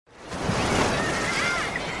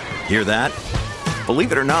Hear that?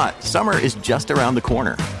 Believe it or not, summer is just around the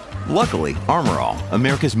corner. Luckily, Armor All,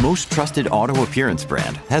 America's most trusted auto appearance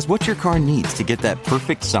brand, has what your car needs to get that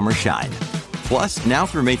perfect summer shine. Plus, now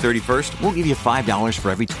through May 31st, we'll give you $5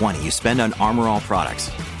 for every $20 you spend on Armor All products.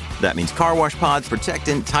 That means car wash pods,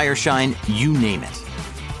 protectant, tire shine, you name it.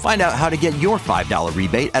 Find out how to get your $5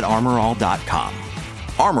 rebate at armorall.com.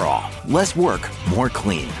 Armor All, less work, more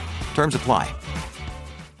clean. Terms apply.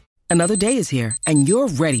 Another day is here, and you're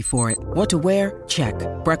ready for it. What to wear? Check.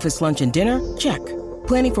 Breakfast, lunch, and dinner? Check.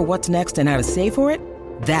 Planning for what's next and how to save for it?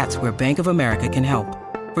 That's where Bank of America can help.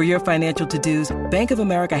 For your financial to-dos, Bank of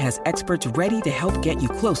America has experts ready to help get you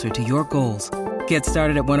closer to your goals. Get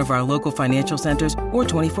started at one of our local financial centers or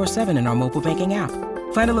 24/7 in our mobile banking app.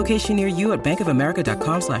 Find a location near you at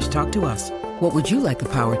bankofamerica.com/talktous. What would you like the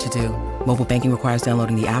power to do? Mobile banking requires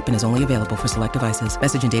downloading the app and is only available for select devices.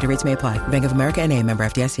 Message and data rates may apply. Bank of America N.A., member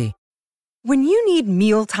FDIC. When you need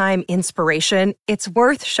mealtime inspiration, it's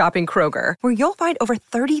worth shopping Kroger, where you'll find over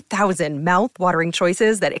 30,000 mouth-watering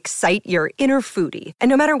choices that excite your inner foodie. And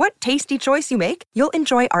no matter what tasty choice you make, you'll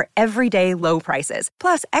enjoy our everyday low prices,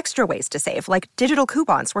 plus extra ways to save, like digital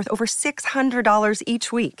coupons worth over $600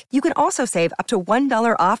 each week. You can also save up to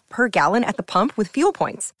 $1 off per gallon at the pump with fuel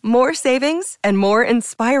points. More savings and more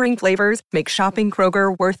inspiring flavors make shopping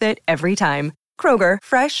Kroger worth it every time. Kroger,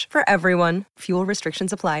 fresh for everyone. Fuel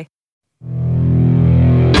restrictions apply.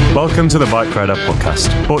 Welcome to the Bike Radar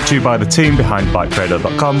podcast, brought to you by the team behind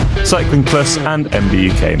BikeRadar.com, Cycling Plus and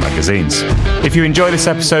MBUK magazines. If you enjoy this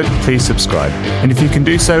episode, please subscribe. And if you can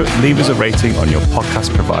do so, leave us a rating on your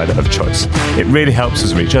podcast provider of choice. It really helps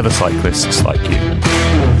us reach other cyclists like you.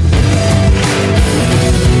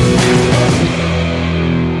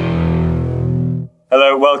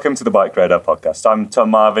 Hello, welcome to the Bike Radar podcast. I'm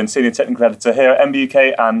Tom Marvin, Senior Technical Editor here at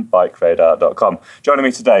MBUK and BikeRadar.com. Joining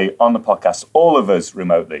me today on the podcast, all of us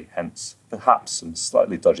remotely, hence perhaps some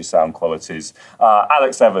slightly dodgy sound qualities.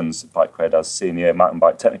 Alex Evans, Bike Radar's Senior Mountain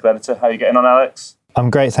Bike Technical Editor. How are you getting on, Alex? I'm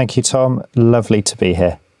great, thank you, Tom. Lovely to be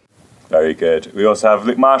here. Very good. We also have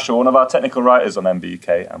Luke Marshall, one of our technical writers on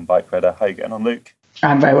MBUK and Bike Radar. How are you getting on, Luke?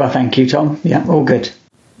 I'm very well, thank you, Tom. Yeah, all good.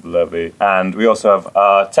 Lovely. And we also have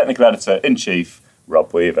our Technical Editor-in-Chief,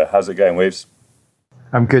 Rob Weaver. How's it going, Weaves?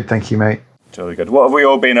 I'm good, thank you, mate. Jolly good. What have we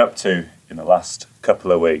all been up to in the last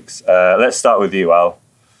couple of weeks? Let's start with you, Al.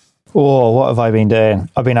 Oh, what have I been doing?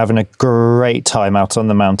 I've been having a great time out on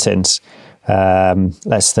the mountains.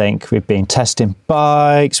 Let's think. We've been testing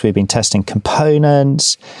bikes. We've been testing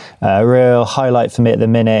components. A real highlight for me at the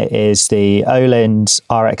minute is the Öhlins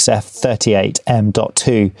RXF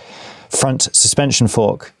 38M.2 front suspension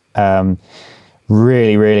fork.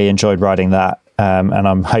 Really enjoyed riding that. And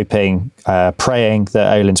I'm hoping, praying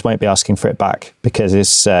that Öhlins won't be asking for it back, because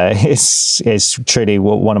it's truly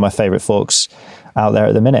one of my favourite forks out there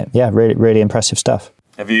at the minute. Yeah, really impressive stuff.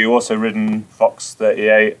 Have you also ridden Fox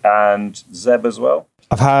 38 and Zeb as well?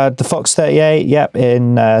 I've had the Fox 38, yep,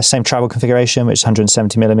 in same travel configuration, which is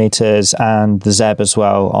 170 millimeters, and the Zeb as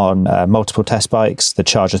well on multiple test bikes, the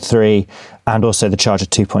Charger 3 and also the Charger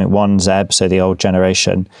 2.1 Zeb, so the old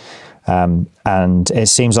generation. And it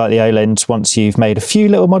seems like the Öhlins, once you've made a few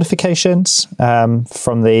little modifications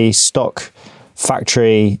from the stock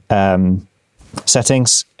factory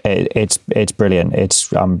settings, it's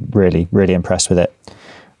brilliant. I'm really impressed with it.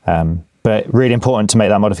 But really important to make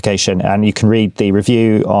that modification, and you can read the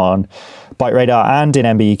review on Bike Radar and in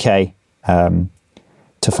MBUK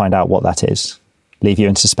to find out what that is. Leave you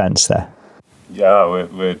in suspense there. Yeah,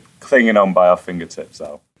 we're clinging on by our fingertips,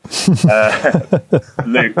 Al.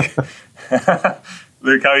 Luke,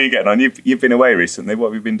 Luke, how are you getting on? You've been away recently. What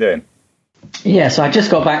have you been doing? Yeah, so I just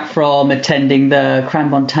got back from attending the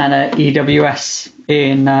Crans-Montana EWS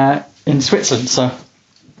in Switzerland. So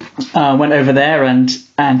I went over there and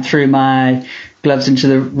threw my gloves into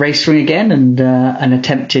the race ring again and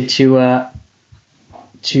attempted to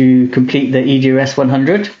complete the EWS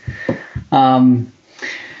 100.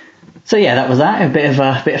 So yeah, that was that. A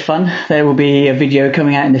bit of fun. There will be a video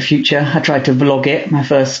coming out in the future. I tried to vlog it, my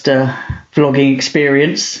first vlogging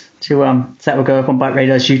experience. So that will go up on Bike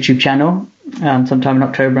Radar's YouTube channel sometime in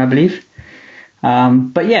October, I believe.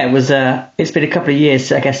 But yeah, it's been a couple of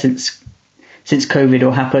years, I guess, since COVID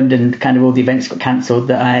all happened and kind of all the events got cancelled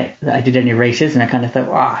that I did any races, and I kind of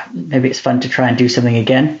thought, maybe it's fun to try and do something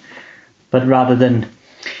again. But rather than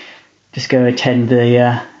just go attend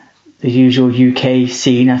the usual UK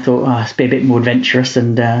scene, I thought, let's be a bit more adventurous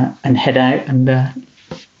and head out and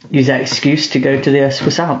use that excuse to go to the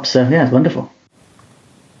Swiss Alps. So yeah, it's wonderful.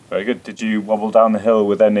 Very good. Did you wobble down the hill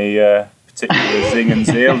with any particular zing and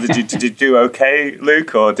zeal? Did you do okay,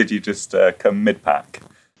 Luke, or did you just come mid-pack?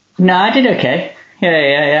 No, I did okay.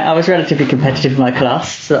 Yeah. I was relatively competitive in my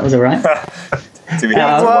class, so that was all right. Do we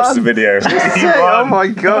have to watch the video? Oh my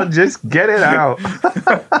God, just get it out.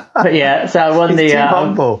 But yeah, so I won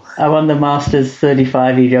I won the Masters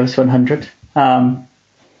 35 EDOS 100.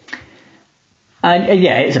 And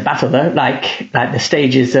yeah, it's a battle though. Like the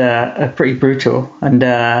stages are pretty brutal, and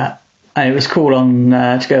it was cool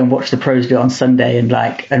to go and watch the pros do it on Sunday,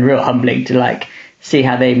 and real humbling to see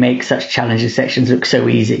how they make such challenging sections look so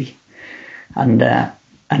easy, and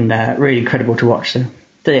really incredible to watch. So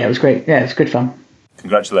yeah, it was great. Yeah, it was good fun.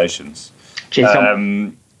 Congratulations. Cheers,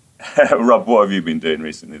 Rob, what have you been doing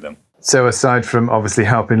recently then? So aside from obviously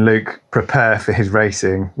helping Luke prepare for his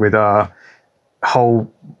racing with our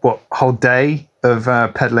whole day of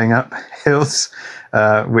pedalling up hills,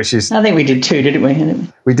 which is... I think we did 2, didn't we?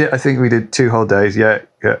 We did. I think we did 2 whole days, yeah.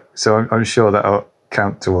 So I'm sure that'll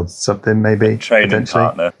count towards something, maybe. Training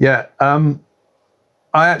partner. Yeah.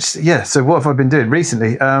 So what have I been doing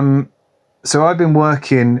recently? So I've been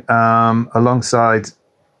working alongside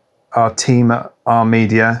our team at Our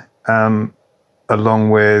Media, along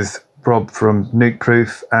with Rob from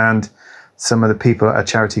Nukeproof and some of the people at a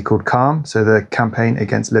charity called Calm, so the Campaign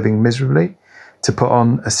Against Living Miserably, to put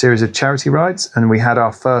on a series of charity rides. And we had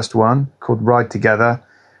our first one called Ride Together,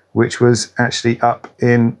 which was actually up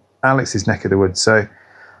in Alex's neck of the woods. So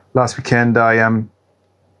last weekend I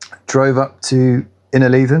drove up to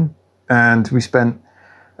Innerleithen, and we spent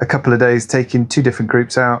a couple of days taking 2 different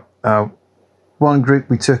groups out. One group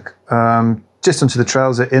we took just onto the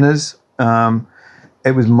trails at Inners.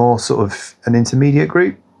 It was more sort of an intermediate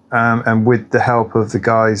group, and with the help of the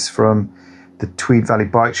guys from the Tweed Valley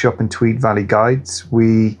Bike Shop and Tweed Valley Guides,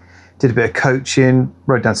 we did a bit of coaching,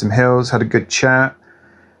 rode down some hills, had a good chat,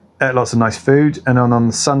 ate lots of nice food. And on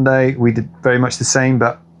the Sunday, we did very much the same,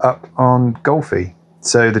 but up on Golfy.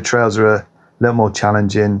 So the trails are a little more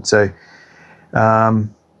challenging. So,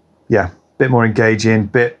 bit more engaging,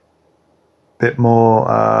 bit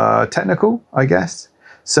more technical, I guess.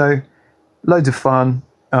 So loads of fun,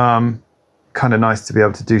 kind of nice to be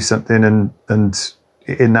able to do something and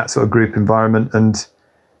in that sort of group environment and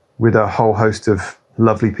with a whole host of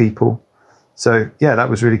lovely people. So yeah, that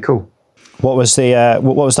was really cool. What was the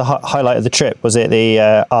highlight of the trip? Was it the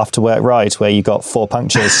after work ride where you got 4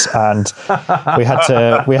 punctures and we had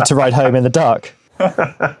to ride home in the dark? yeah,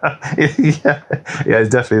 it's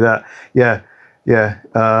definitely that. Yeah.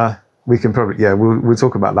 We can probably, we'll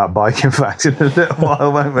talk about that bike, in fact, in a little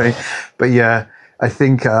while, won't we? But yeah, I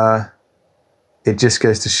think it just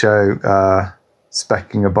goes to show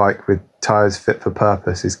speccing a bike with tyres fit for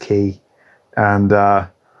purpose is key. And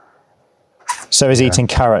so is eating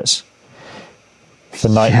carrots for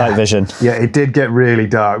night vision. Yeah, it did get really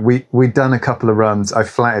dark. We'd done a couple of runs. I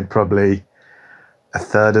flatted probably a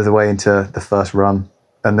third of the way into the first run.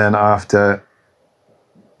 And then after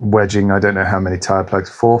wedging, I don't know how many tyre plugs,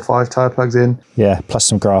 4 or 5 tyre plugs in. Yeah, plus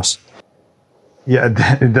some grass. Yeah,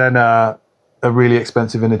 then a really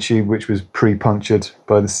expensive inner tube, which was pre-punctured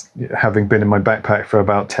by this, having been in my backpack for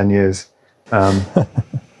about 10 years.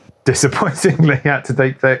 Disappointingly, had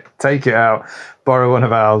to take it out, borrow one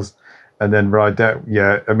of ours, and then ride that.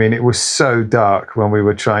 Yeah, I mean, it was so dark when we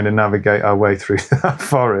were trying to navigate our way through that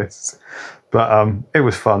forest. But it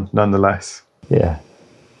was fun, nonetheless. Yeah.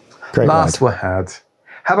 Great Last ride. were had.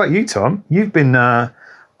 How about you, Tom? You've been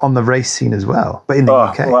on the race scene as well, but in the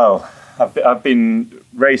UK. Well, I've been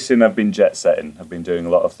racing, I've been jet setting, I've been doing a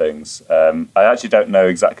lot of things. I actually don't know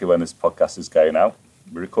exactly when this podcast is going out.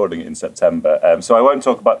 We're recording it in September. So I won't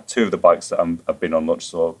talk about 2 of the bikes that I've been on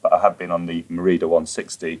launch for, but I have been on the Merida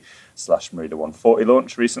 160/Merida 140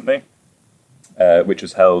 launch recently, which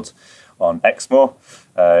was held on Exmoor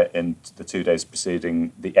in the 2 days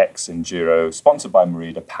preceding the X Enduro, sponsored by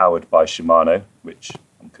Merida, powered by Shimano, which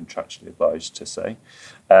I'm contractually obliged to say.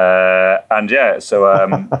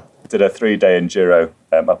 Did a 3-day enduro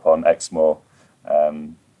up on Exmoor.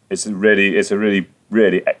 It's a really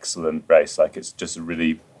excellent race. Like, it's just a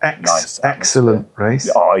really nice excellent race.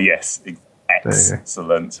 Oh yes,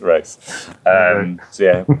 excellent race.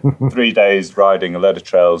 3 days riding a load of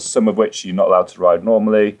trails, some of which you're not allowed to ride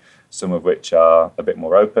normally, some of which are a bit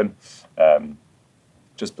more open.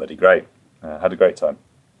 Just bloody great. Had a great time.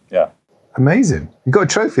 Yeah. Amazing. You got a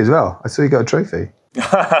trophy as well. I saw you got a trophy.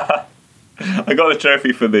 I got a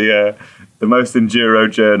trophy for the most enduro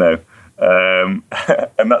journo.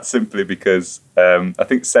 And that's simply because I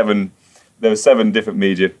think there were 7 different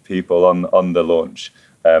media people on the launch,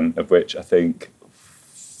 of which I think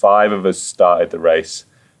 5 of us started the race,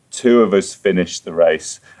 2 of us finished the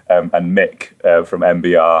race, and Mick from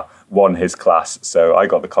MBR won his class. So I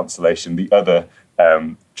got the consolation, the other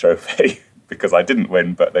trophy, because I didn't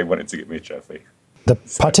win, but they wanted to give me a trophy. The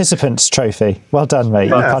participants trophy. Well done, mate.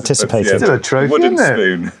 You participated. Yeah, still a trophy, wooden isn't it?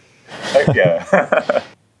 spoon. Yeah.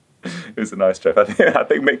 It was a nice trophy. I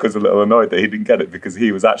think Mick was a little annoyed that he didn't get it because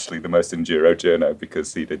he was actually the most enduro journo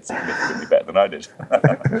because he did significantly better than I did.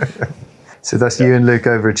 So that's you and Luke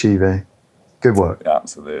overachieving. Good work.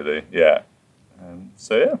 Absolutely, yeah.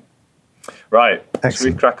 Right, Excellent.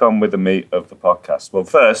 should we crack on with the meat of the podcast? Well,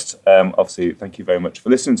 first, obviously, thank you very much for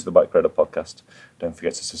listening to the Bike Radar podcast. Don't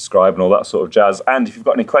forget to subscribe and all that sort of jazz. And if you've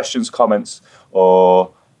got any questions, comments,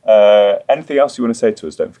 or anything else you want to say to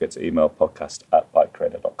us, don't forget to email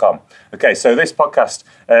podcast@bikeradar.com. Okay, so this podcast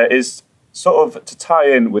is sort of to tie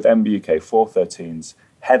in with MBUK 413's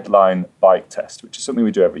headline bike test, which is something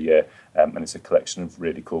we do every year, and it's a collection of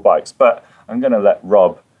really cool bikes. But I'm going to let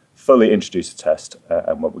Rob fully introduce the test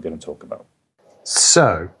and what we're going to talk about.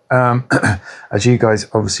 So, as you guys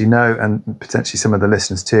obviously know, and potentially some of the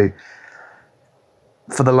listeners too,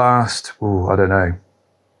 for the last, I don't know,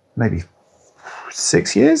 maybe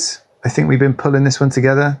 6 years, I think we've been pulling this one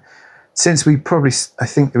together. Since I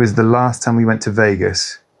think it was the last time we went to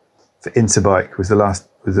Vegas for Interbike was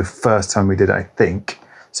the first time we did it, I think.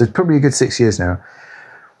 So it's probably a good 6 years now.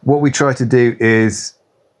 What we try to do is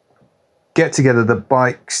get together the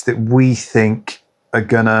bikes that we think are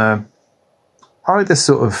gonna either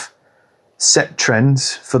sort of set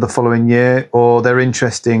trends for the following year, or they're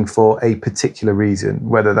interesting for a particular reason,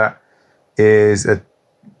 whether that is a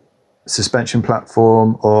suspension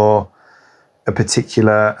platform or a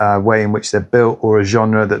particular way in which they're built or a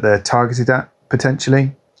genre that they're targeted at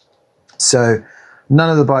potentially. So none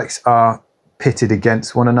of the bikes are pitted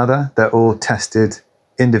against one another. They're all tested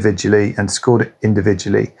individually and scored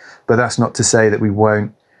individually. But that's not to say that we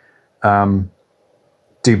won't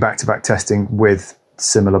do back-to-back testing with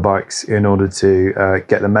similar bikes in order to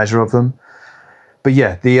get the measure of them. But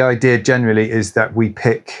yeah, the idea generally is that we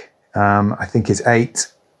pick, I think it's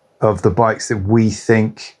 8 of the bikes that we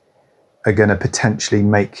think are going to potentially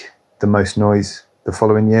make the most noise the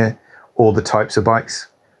following year, or the types of bikes.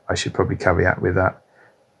 I should probably caveat with that.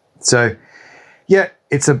 So yeah,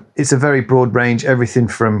 it's a very broad range, everything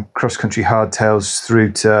from cross-country hardtails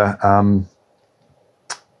through to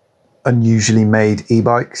unusually made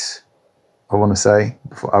e-bikes, I want to say.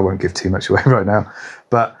 I won't give too much away right now,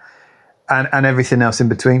 but and everything else in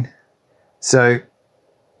between. So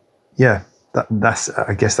yeah, that's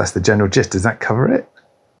I guess that's the general gist. Does that cover it?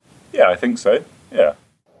 Yeah, I think so. Yeah.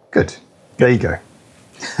 Good. There you go.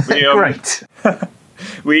 Great.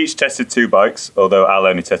 We each tested 2 bikes, although Al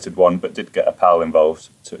only tested 1, but did get a pal involved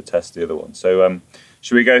to test the other one. So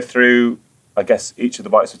should we go through, I guess, each of the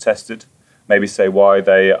bikes we tested, maybe say why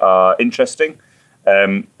they are interesting,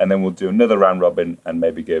 and then we'll do another round robin and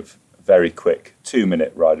maybe give very quick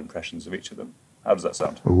 2-minute ride impressions of each of them. How does that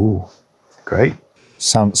sound? Ooh, great.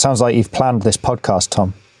 Sounds like you've planned this podcast,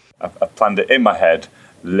 Tom. I've planned it in my head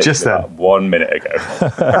literally Just then. about 1 minute ago.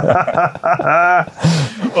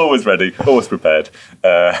 Always ready, always prepared,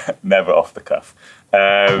 never off the cuff.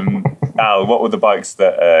 Al, what were the bikes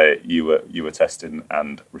that you were testing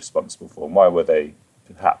and responsible for, and why were they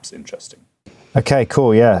perhaps interesting? Okay,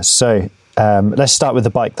 cool. Yeah. So let's start with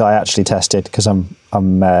the bike that I actually tested, because I've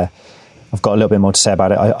got a little bit more to say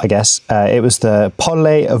about it. I guess it was the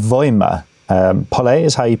Pole Voima. Pole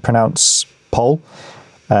is how you pronounce pole.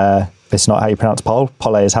 It's not how you pronounce pole.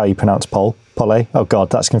 Pole is how you pronounce pole. Pole. Oh God,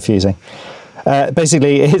 that's confusing.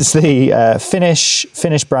 Basically, it's the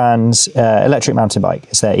Finnish brand's electric mountain bike.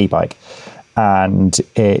 It's their e-bike, and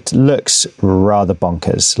it looks rather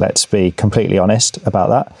bonkers. Let's be completely honest about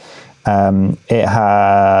that. It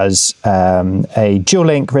has a dual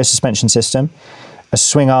link rear suspension system, a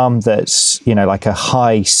swing arm that's, like a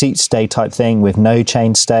high seat stay type thing with no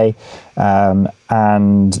chain stay,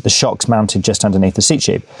 and the shock's mounted just underneath the seat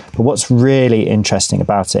tube. But what's really interesting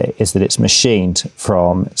about it is that it's machined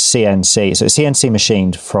from CNC. So it's CNC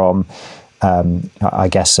machined from, I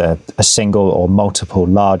guess, a single or multiple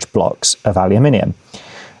large blocks of aluminium.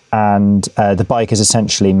 And the bike is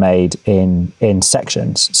essentially made in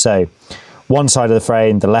sections. So one side of the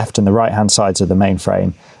frame, the left and the right-hand sides of the main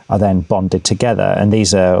frame, are then bonded together. And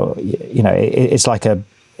these are, it's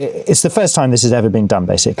the first time this has ever been done,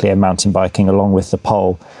 basically, in mountain biking, along with the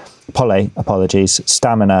Pole,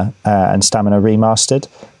 Stamina, and Stamina Remastered,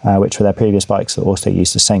 which were their previous bikes that also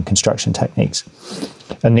used the same construction techniques.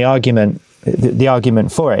 And the argument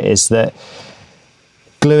for it is that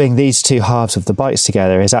gluing these two halves of the bikes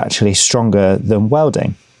together is actually stronger than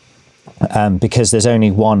welding. Because there's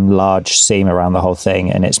only one large seam around the whole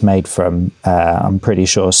thing, and it's made from, I'm pretty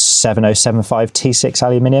sure, 7075 T6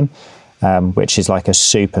 aluminium, which is like a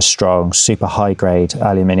super strong, super high grade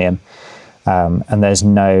aluminium. And there's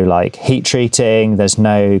no like heat treating, there's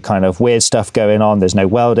no kind of weird stuff going on, there's no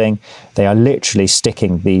welding. They are literally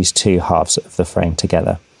sticking these two halves of the frame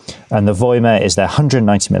together. And the Voima is their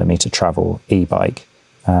 190 millimeter travel e-bike.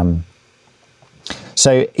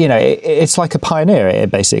 So, you know, it's like a pioneer,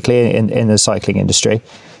 basically, in the cycling industry.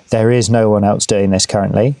 There is no one else doing this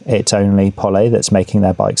currently. It's only Polle that's making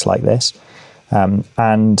their bikes like this.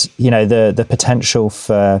 And, you know, the potential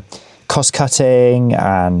for cost cutting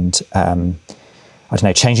and, I don't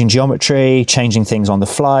know, changing geometry, changing things on the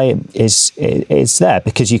fly is there,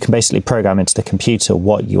 because you can basically program into the computer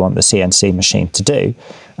what you want the CNC machine to do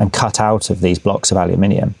and cut out of these blocks of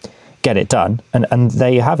aluminium. Get it done, and there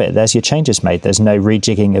you have it. There's your changes made. There's no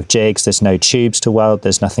rejigging of jigs. There's no tubes to weld.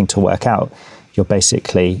 There's nothing to work out. You're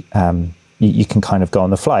basically, you can kind of go on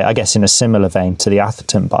the fly. I guess in a similar vein to the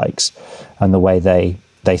Atherton bikes and the way they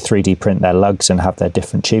 3D print their lugs and have their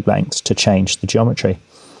different tube lengths to change the geometry.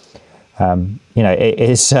 You know,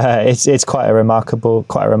 it's quite a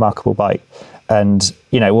remarkable bike. And,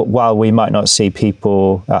 you know, while we might not see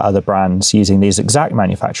people, other brands using these exact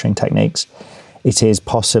manufacturing techniques, it is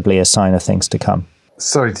possibly a sign of things to come.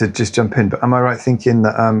 Sorry to just jump in, but am I right thinking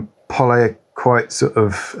that Polle are quite sort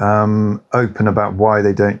of open about why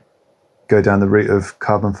they don't go down the route of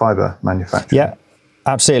carbon fibre manufacturing? Yeah,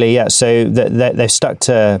 absolutely, yeah. So they've stuck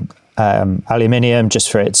to aluminium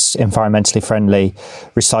just for its environmentally friendly,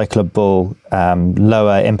 recyclable,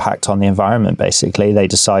 lower impact on the environment, basically. They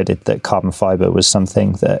decided that carbon fibre was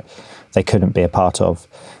something that they couldn't be a part of.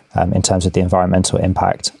 In terms of the environmental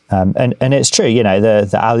impact. And it's true, you know,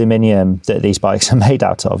 the aluminium that these bikes are made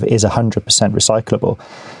out of is 100% recyclable.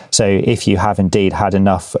 So if you have indeed had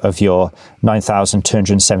enough of your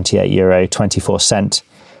 €9,278 24-cent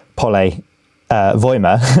Polle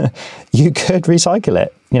Voima, you could recycle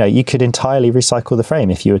it. You know, you could entirely recycle the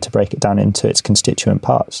frame if you were to break it down into its constituent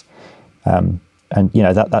parts. And, you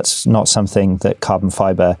know, that's not something that carbon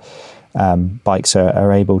fibre bikes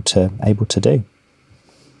are able to do.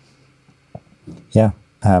 Yeah.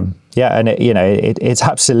 And it, you know, it's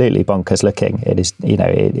absolutely bonkers looking. It is, you know,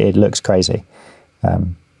 it looks crazy.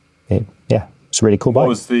 It's a really cool bike. What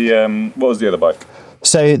was the other bike?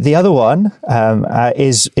 So the other one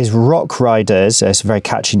is Rock Riders. It's a very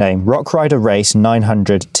catchy name. Rock Rider Race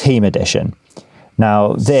 900 Team Edition.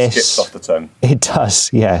 Now this skips off the tongue. It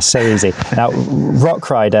does, yeah, so easy. Now Rock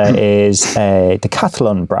Rider is a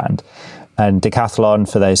decathlon brand, and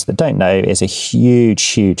Decathlon, for those that don't know, is a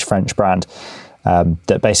huge French brand.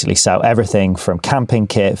 That basically sell everything from camping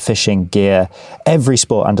kit, fishing gear, every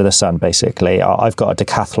sport under the sun, basically. I've got a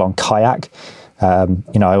Decathlon kayak.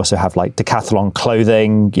 You know, I also have like Decathlon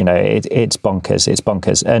clothing. You know, it's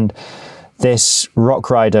bonkers. And this Rock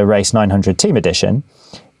Rider Race 900 Team Edition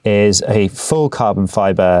is a full carbon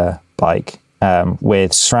fiber bike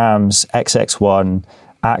with SRAM's XX1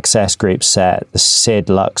 Access group set, the SID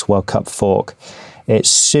Lux World Cup fork. It's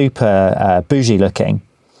super bougie looking.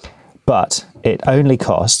 But it only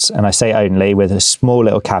costs, and I say only with a small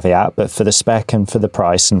little caveat, but for the spec and for the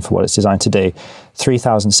price and for what it's designed to do,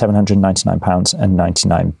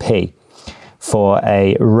 £3,799.99. For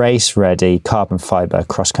a race-ready carbon fibre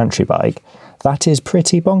cross-country bike, that is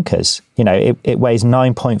pretty bonkers. You know, it weighs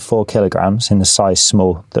 9.4 kilograms in the size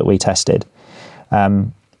small that we tested.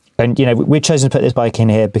 And, you know, we've chosen to put this bike in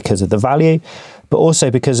here because of the value, but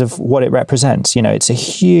also because of what it represents. You know, it's a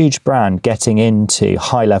huge brand getting into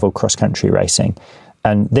high-level cross-country racing.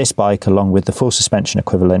 And this bike, along with the full suspension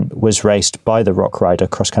equivalent, was raced by the Rock Rider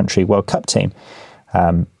cross-country World Cup team.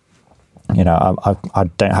 You know, I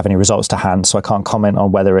don't have any results to hand, so I can't comment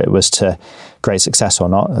on whether it was to great success or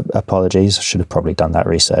not. Apologies, I should have probably done that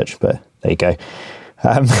research, but there you go.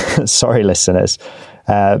 Sorry, listeners.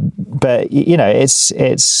 But you know, it's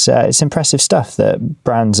impressive stuff that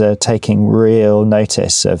brands are taking real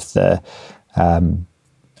notice of the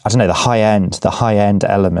the high end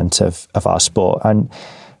element of our sport, and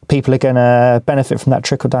people are going to benefit from that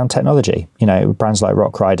trickle down technology. You know, brands like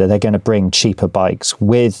Rock Rider, they're going to bring cheaper bikes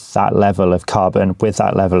with that level of carbon, with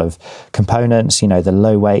that level of components. You know, the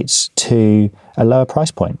low weights to a lower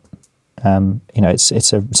price point. You know,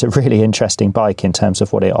 it's a really interesting bike in terms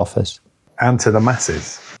of what it offers. And to the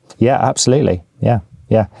masses. Yeah, absolutely. Yeah.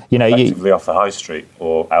 You know, effectively off the high street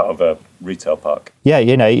or out of a retail park. Yeah,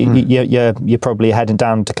 you know, you're probably heading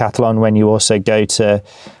down to Decathlon when you also go to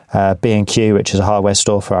B&Q, which is a hardware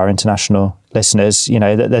store for our international listeners. You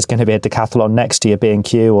know, there's going to be a Decathlon next to your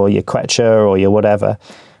B&Q or your Quetcher or your whatever.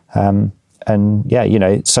 And yeah, you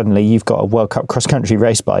know, suddenly you've got a World Cup cross-country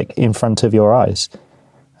race bike in front of your eyes.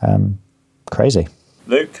 Crazy.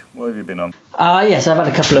 Luke, what have you been on? Yes, I've had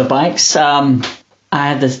a couple of bikes. I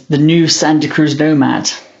had the new Santa Cruz Nomad.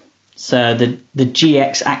 So the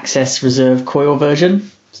GX Access Reserve coil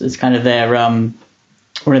version. So it's kind of their one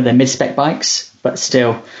of their mid-spec bikes, but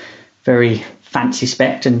still very fancy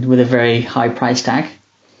spec and with a very high price tag.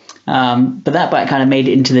 But that bike kind of made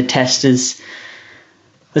it into the test as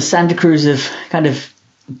the Santa Cruz have kind of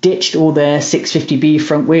ditched all their 650B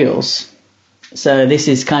front wheels. So this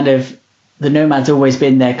is kind of, the Nomad's always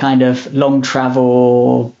been their kind of long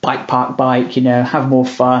travel bike park bike, have more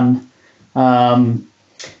fun,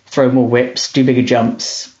 throw more whips, do bigger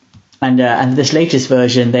jumps. And this latest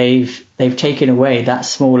version, they've taken away that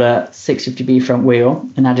smaller 650B front wheel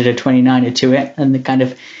and added a 29er to it, and it kind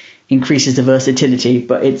of increases the versatility.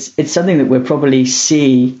 But it's something that we'll probably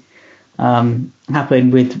see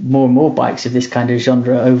happen with more and more bikes of this kind of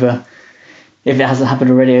genre over, if it hasn't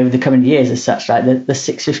happened already, over the coming years as such. Like the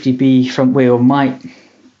 650B front wheel might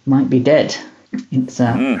be dead. It's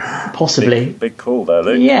possibly big call there,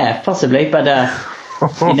 Luke. Yeah, possibly, but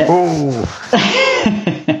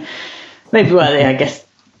maybe. Well, I guess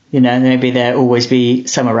maybe there'll always be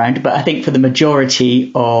some around. But I think for the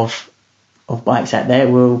majority of bikes out there,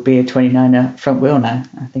 will be a 29er front wheel now.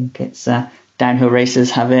 I think it's downhill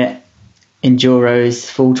racers have it, enduros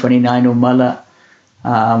full 29 mullet.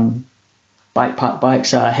 Bike park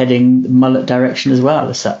bikes are heading the mullet direction as well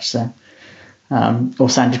as such. So, or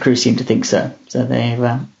Santa Cruz seem to think so. So they've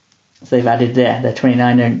added their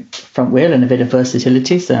 29er front wheel and a bit of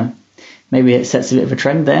versatility. So maybe it sets a bit of a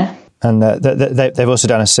trend there. And they've also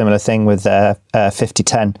done a similar thing with their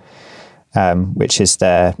 5010, which is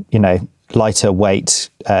their lighter weight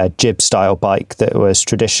jib style bike that was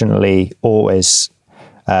traditionally always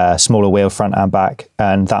smaller wheel front and back,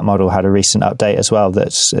 and that model had a recent update as well.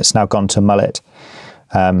 It's now gone to mullet,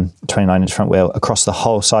 29-inch front wheel across the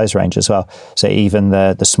whole size range as well. So even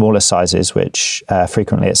the smaller sizes, which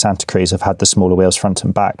frequently at Santa Cruz have had the smaller wheels front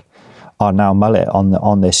and back, are now mullet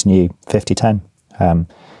on this new 5010.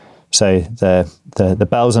 So the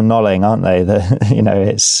bells are knolling, aren't they?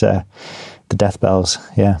 It's the death bells.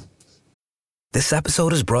 Yeah. This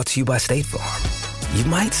episode is brought to you by State Farm. You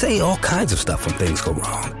might say all kinds of stuff when things go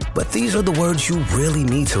wrong, but these are the words you really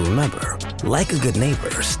need to remember. Like a good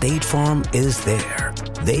neighbor, State Farm is there.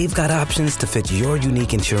 They've got options to fit your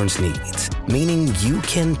unique insurance needs, meaning you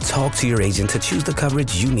can talk to your agent to choose the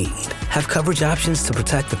coverage you need, have coverage options to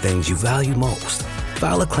protect the things you value most,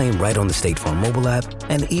 file a claim right on the State Farm mobile app,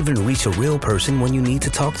 and even reach a real person when you need to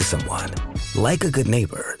talk to someone. Like a good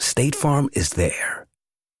neighbor, State Farm is there.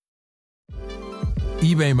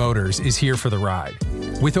 eBay Motors is here for the ride.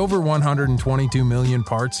 With over 122 million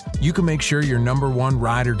parts, you can make sure your number one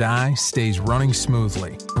ride or die stays running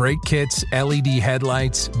smoothly. Brake kits, LED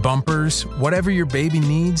headlights, bumpers, whatever your baby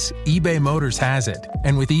needs, eBay Motors has it.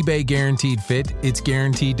 And with eBay Guaranteed Fit, it's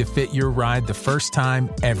guaranteed to fit your ride the first time,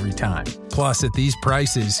 every time. Plus, at these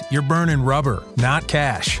prices, you're burning rubber, not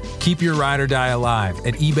cash. Keep your ride or die alive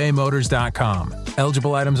at ebaymotors.com.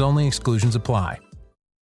 Eligible items only, exclusions apply.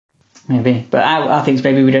 Maybe, but I think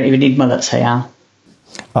maybe we don't even need mullets, hey Al.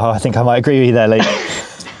 Oh, I think I might agree with you there, Luke.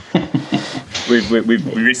 we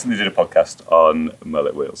recently did a podcast on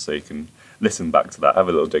mullet wheels, so you can listen back to that. Have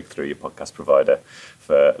a little dig through your podcast provider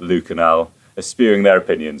for Luke and Al spewing their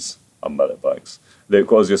opinions on mullet bikes. Luke,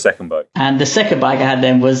 what was your second bike? And the second bike I had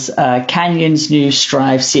then was Canyon's new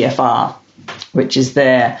Strive CFR, which is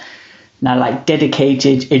their now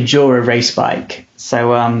dedicated enduro race bike.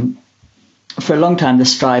 So for a long time, the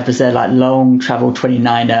Strive was their long travel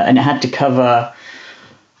 29er, and it had to cover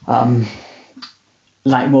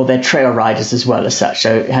more their trail riders as well as such.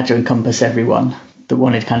 So it had to encompass everyone that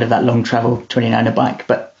wanted kind of that long travel 29er bike.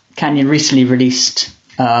 But Canyon recently released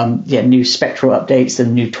new spectral updates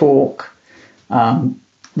and new torque that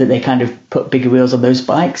they kind of put bigger wheels on those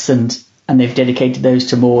bikes, and they've dedicated those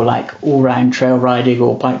to more all-round trail riding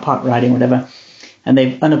or bike park riding, whatever. And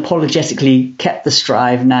they've unapologetically kept the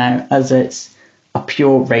Strive now as it's a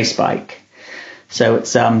pure race bike. So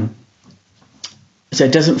it's so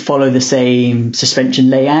it doesn't follow the same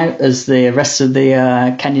suspension layout as the rest of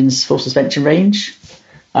the Canyon's full suspension range.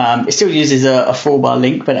 It still uses a 4-bar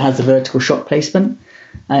link, but it has a vertical shock placement.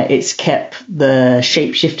 It's kept the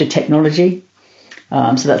shapeshifter technology.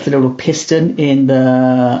 So that's the little piston in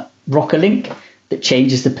the rocker link that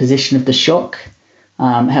changes the position of the shock.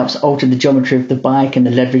 Helps alter the geometry of the bike and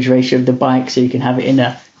the leverage ratio of the bike, so you can have it in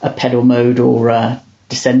a pedal mode or a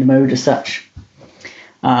descend mode as such.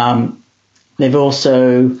 They've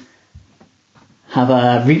also have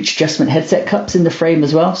a reach adjustment headset cups in the frame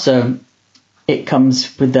as well, so it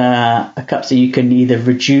comes with a cup so you can either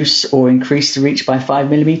reduce or increase the reach by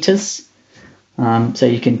 5mm. So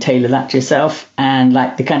you can tailor that to yourself. And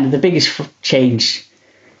the biggest change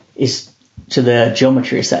is to the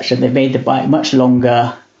geometry section. They've made the bike much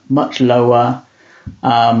longer, much lower,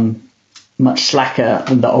 much slacker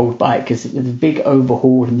than the old bike, because it's a big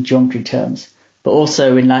overhaul in the geometry terms, but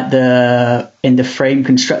also in like in the frame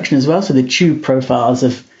construction as well. So the tube profiles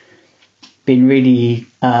have been really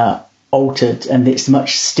altered, and it's a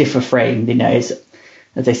much stiffer frame. You know, it's,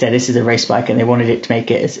 as they said, this is a race bike, and they wanted it to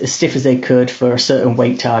make it as stiff as they could for a certain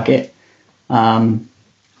weight target. And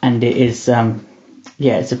it is,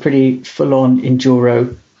 it's a pretty full-on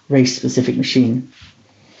enduro race-specific machine.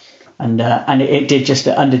 And it did just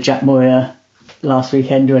under Jack Moyer last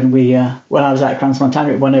weekend when when I was at Crans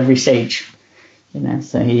Montana, it won every stage. You know,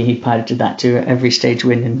 so he piloted that to every stage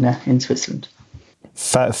win in Switzerland.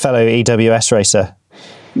 Fellow EWS racer.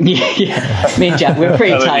 Yeah, me and Jack, we're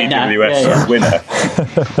pretty tight now. EWS winner.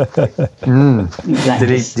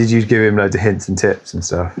 Exactly. Did you give him loads of hints and tips and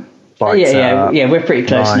stuff? Bikes we're pretty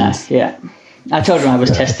close lines. Now. Yeah, I told him I was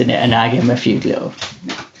testing it, and I gave him a few little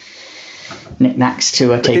knickknacks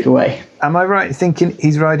to take away. Am I right in thinking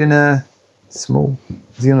he's riding a small?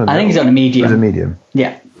 Is he on I think he's on a medium. He's a medium.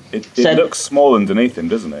 Yeah. It looks small underneath him,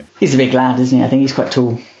 doesn't it? He's a big lad, isn't he? I think he's quite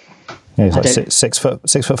tall. Yeah, he's like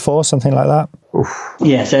 6'4", something like that. Oof.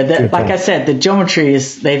 Yeah, so I said, the geometry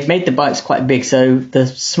they've made the bikes quite big. So the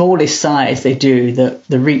smallest size they do,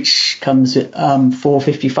 the reach comes at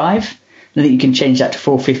 455. I think you can change that to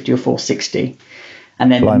 450 or 460.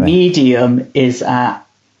 And then the medium is at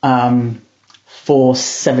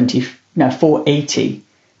 480.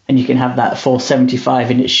 And you can have that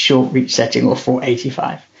 475 in its short reach setting, or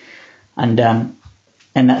 485. And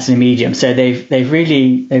that's a medium. So they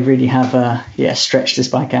really have stretched this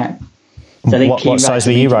bike out. So what size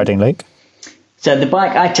were you riding, Luke? So the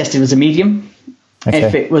bike I tested was a medium. Okay.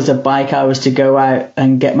 If it was a bike I was to go out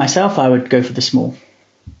and get myself, I would go for the small.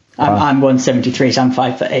 I'm 173, so I'm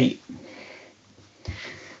 5'8".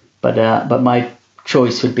 But my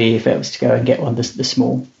choice would be, if it was to go and get one, the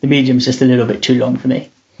small. The medium's just a little bit too long for me.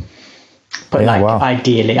 But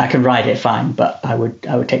ideally, I can ride it fine, but I would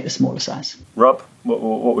take the smaller size. Rob, what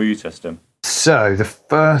were you testing? So the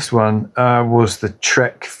first one was the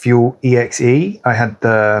Trek Fuel EXE. I had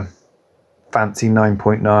the fancy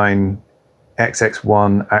 9.9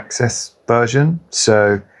 XX1 Access version.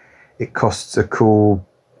 So it costs a cool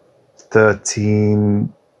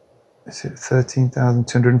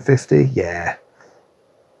 13,250? Yeah.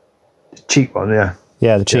 Cheap one, yeah.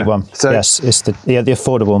 Yeah, the cheap one. So, yes, it's the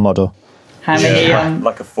affordable model. How many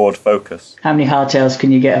like a Ford Focus? How many hardtails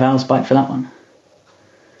can you get of Al's bike for that one?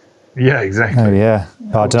 Yeah, exactly. Oh yeah,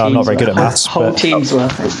 I'm not very good at maths. Whole team's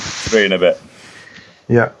worth it. 3 and a bit.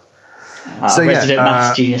 Yeah. Resident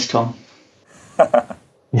maths genius, Tom.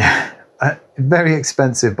 Yeah, very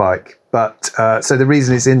expensive bike, but so the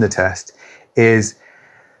reason it's in the test is,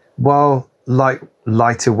 while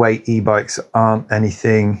lighter weight e-bikes aren't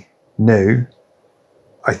anything new,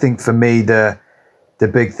 I think for me the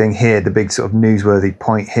big thing here, the big sort of newsworthy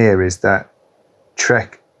point here, is that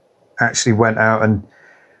Trek actually went out and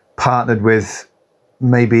partnered with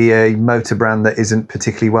maybe a motor brand that isn't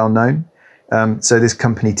particularly well known. So this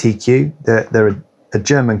company TQ, they're a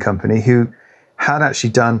German company who had actually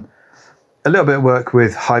done a little bit of work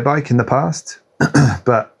with Highbike in the past,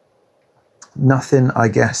 but nothing, I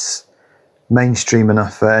guess, mainstream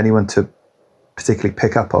enough for anyone to particularly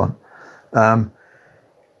pick up on.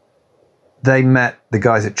 They met the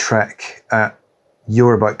guys at Trek at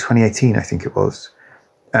Eurobike 2018, I think it was.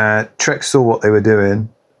 Trek saw what they were doing,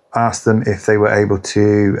 asked them if they were able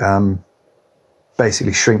to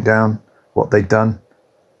basically shrink down what they'd done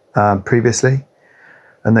previously.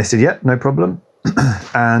 And they said, yeah, no problem.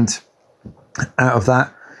 And out of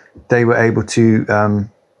that, they were able to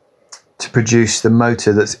produce the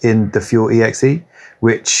motor that's in the Fuel EXE,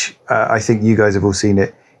 which I think you guys have all seen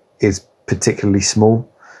it, is particularly small.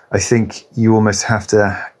 I think you almost have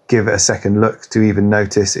to give it a second look to even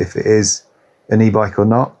notice if it is an e-bike or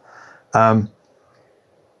not. And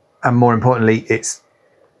more importantly, it's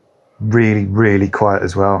really, really quiet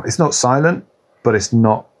as well. It's not silent, but it's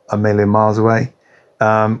not a million miles away,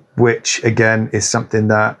 which again is something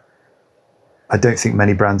that I don't think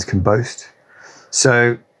many brands can boast.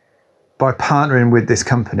 So by partnering with this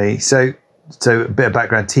company, so a bit of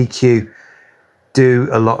background, TQ do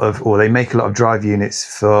a lot of, or they make a lot of drive units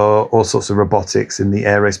for all sorts of robotics in the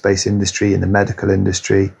aerospace industry, in the medical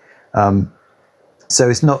industry. So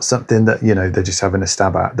it's not something that, they're just having a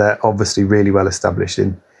stab at. They're obviously really well established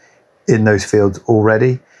in those fields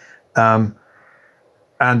already. And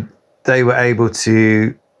they were able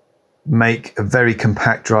to make a very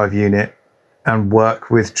compact drive unit and work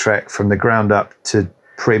with Trek from the ground up to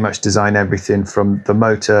pretty much design everything from the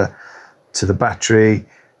motor to the battery,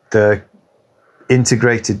 the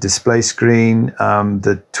integrated display screen,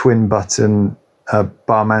 the twin button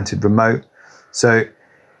bar mounted remote. So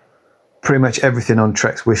pretty much everything on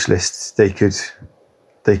Trek's wish lists they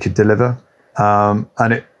could deliver.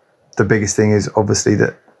 And the biggest thing is obviously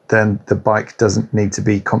that then the bike doesn't need to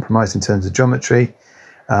be compromised in terms of geometry.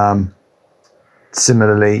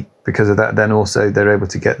 Similarly, because of that, then also they're able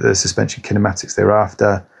to get the suspension kinematics they're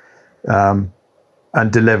after,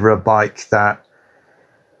 and deliver a bike that,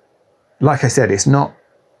 like I said, it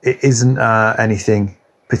isn't anything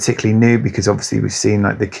particularly new, because obviously we've seen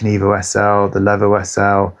like the Kenevo SL, the Levo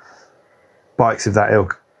SL, bikes of that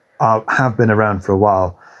ilk have been around for a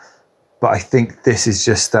while. But I think this is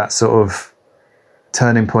just that sort of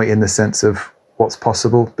turning point in the sense of what's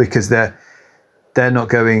possible, because they're not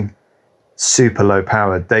going super low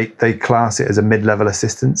powered. They class it as a mid-level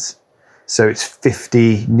assistance. So it's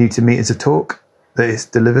 50 Newton meters of torque that it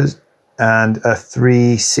delivers and a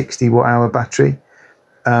 360 watt hour battery.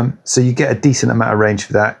 So you get a decent amount of range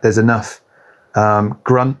for that. There's enough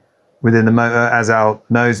grunt within the motor. As Al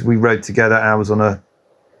knows, we rode together. Al was on a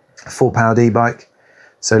full powered e-bike.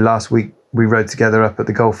 So last week we rode together up at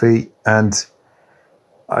the Golfy, and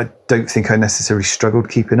I don't think I necessarily struggled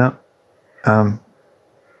keeping up.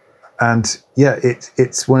 And yeah,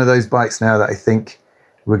 it's one of those bikes now that I think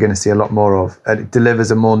we're going to see a lot more of. And it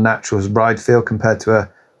delivers a more natural ride feel compared to a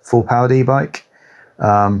full powered e-bike.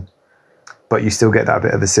 But you still get that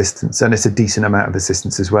bit of assistance, and it's a decent amount of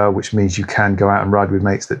assistance as well, which means you can go out and ride with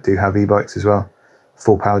mates that do have e-bikes as well,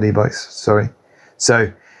 full powered e-bikes. Sorry.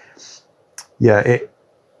 So yeah,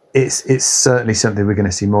 it's certainly something we're going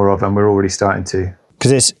to see more of, and we're already starting to.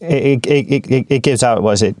 Because it gives out,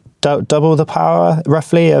 what is it, double the power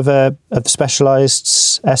roughly of the specialized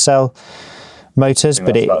SL motors,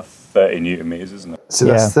 but it's about 30 Newton meters, isn't it? So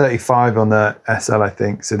that's 35 on the SL, I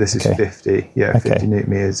think. So this is 50. Yeah, 50 Newton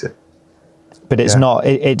meters. But it's not.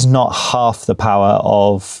 It's not half the power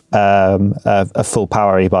of a full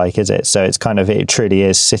power e-bike, is it? So it's kind of, it truly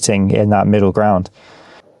is sitting in that middle ground.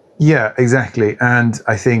 Yeah, exactly. And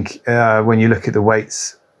I think when you look at the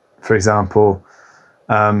weights, for example,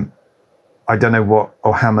 I don't know what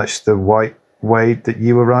or how much the white weighed that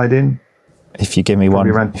you were riding. If you give me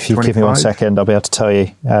one second, I'll be able to tell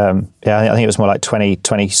you. I think it was more like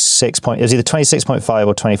 26 point. It was either 26.5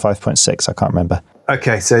 or 25.6. I can't remember.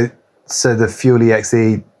 Okay, so the Fuel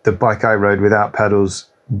EXE, the bike I rode without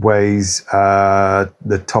pedals, weighs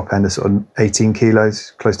the top end of sort of 18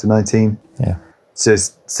 kilos, close to 19. Yeah. So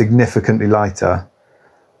it's significantly lighter,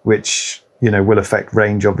 which, will affect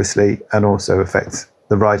range, obviously, and also affect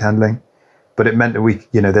the ride handling. But it meant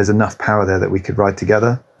that there's enough power there that we could ride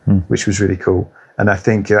together, which was really cool. And I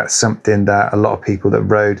think that's something that a lot of people that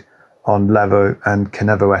rode on Levo and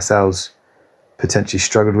Kenevo SLs potentially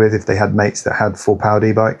struggled with if they had mates that had full powered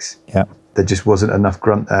e-bikes. Yeah. There just wasn't enough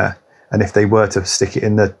grunt there. And if they were to stick it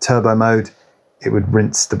in the turbo mode, it would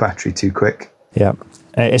rinse the battery too quick. Yeah.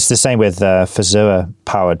 It's the same with Fazua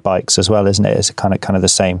powered bikes as well, isn't it? It's kind of the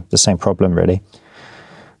same problem, really.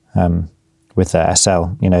 With the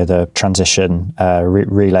SL, the transition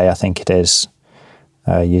relay, I think it is,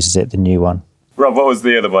 uses it, the new one. Rob, what was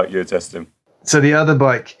the other bike you were testing? So the other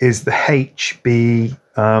bike is the HB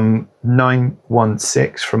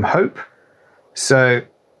 916 from Hope. So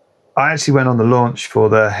I actually went on the launch for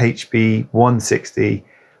the HB 160.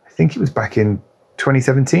 I think it was back in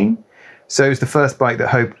 2017. So it was the first bike that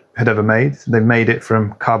Hope had ever made. They made it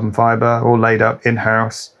from carbon fiber, all laid up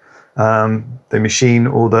in-house. They machine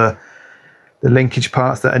all the linkage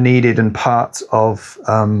parts that are needed and parts of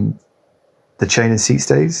the chain and seat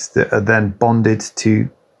stays that are then bonded to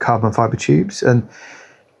carbon fiber tubes. And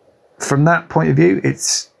from that point of view,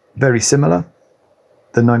 it's very similar.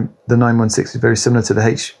 The 916 is very similar to the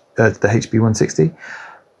HB 160,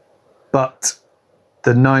 but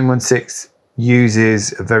the 916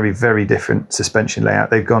 uses a very, very different suspension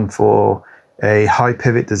layout. They've gone for a high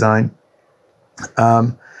pivot design,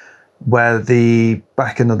 where the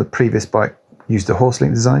back end of the previous bike used a horse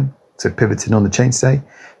link design, so pivoting on the chainstay.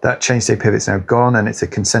 That chainstay pivot's now gone, and it's a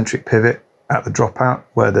concentric pivot at the dropout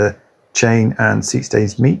where the chain and seat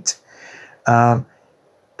stays meet. The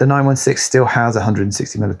 916 still has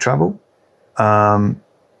 160 mil of travel.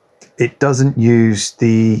 It doesn't use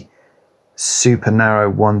the super narrow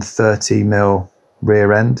 130 mil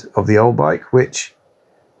rear end of the old bike, which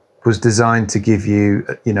was designed to give you,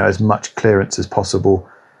 as much clearance as possible,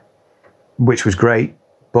 which was great,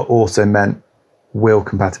 but also meant wheel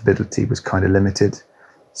compatibility was kind of limited.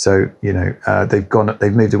 So,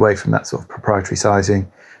 they've moved away from that sort of proprietary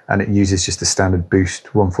sizing, and it uses just a standard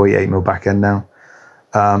Boost 148 mil back end now.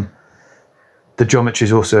 The geometry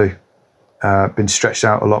is also been stretched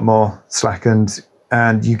out a lot more, slackened,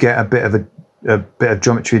 and you get a bit of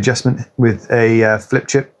geometry adjustment with a flip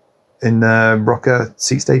chip in the rocker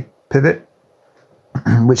seat stay pivot,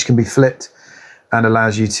 which can be flipped and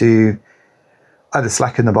allows you to either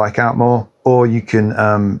slacken the bike out more, or you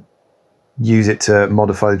can use it to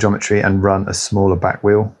modify the geometry and run a smaller back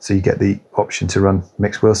wheel. So you get the option to run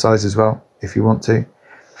mixed wheel size as well, if you want to.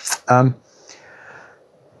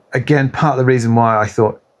 Again, part of the reason why I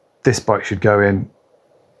thought this bike should go in,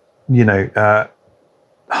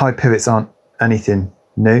 high pivots aren't anything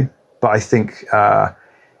new, but I think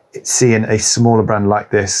seeing a smaller brand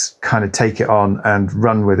like this kind of take it on and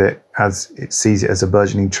run with it as it sees it as a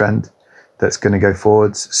burgeoning trend that's going to go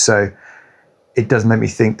forwards. So it does make me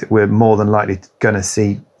think that we're more than likely going to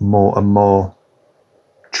see more and more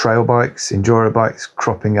trail bikes, enduro bikes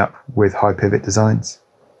cropping up with high pivot designs.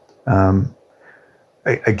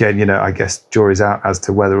 Again, I guess jury's out as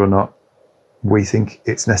to whether or not we think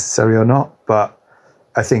it's necessary or not, but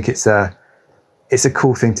I think it's a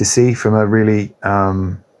cool thing to see from a really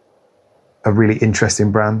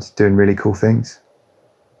interesting brand doing really cool things.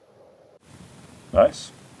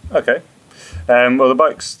 Nice. Okay. Well, the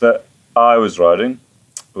bikes that I was riding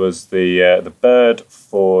was the Bird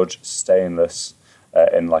Forge Stainless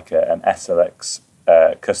in like an SLX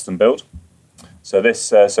custom build. So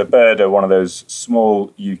Bird are one of those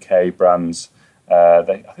small UK brands. I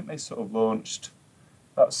think they sort of launched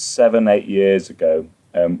about 7-8 years ago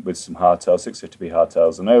with some hardtails, 650B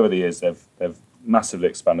hardtails, and over the years they've massively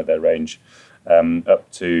expanded their range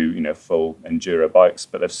up to full enduro bikes,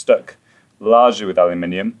 but they've stuck largely with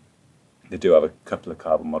aluminium. They do have a couple of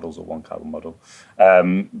carbon models or one carbon model,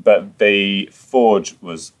 but the Forge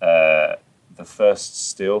was the first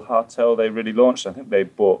steel hardtail they really launched. I think they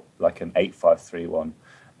bought like an 8531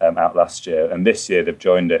 out last year, and this year they've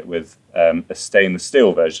joined it with a stainless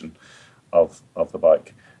steel version of the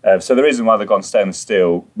bike. So the reason why they've gone stainless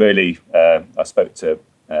steel, really, I spoke to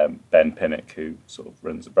Ben Pinnock, who sort of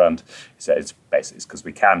runs the brand. He said it's because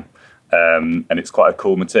we can, and it's quite a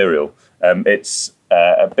cool material. It's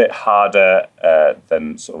a bit harder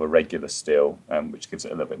than sort of a regular steel, which gives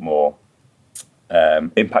it a little bit more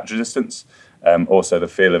impact resistance. Also, the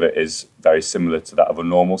feel of it is very similar to that of a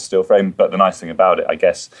normal steel frame. But the nice thing about it, I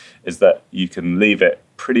guess, is that you can leave it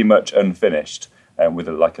pretty much unfinished with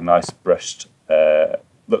a nice brushed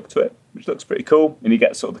look to it, which looks pretty cool. And you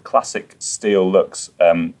get sort of the classic steel looks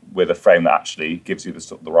with a frame that actually gives you the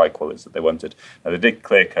sort of the ride qualities that they wanted. Now, they did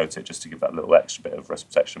clear coat it just to give that little extra bit of rust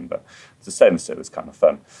protection, but the stainless steel is kind of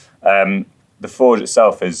fun. The Forge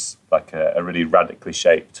itself is like a really radically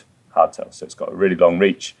shaped hardtail. So it's got a really long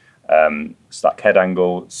reach, slack head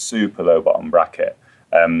angle, super low bottom bracket,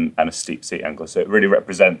 and a steep seat angle. So it really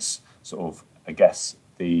represents sort of, I guess,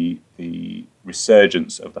 the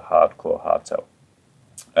resurgence of the hardcore hardtail.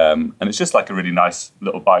 And it's just like a really nice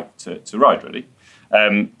little bike to ride, really.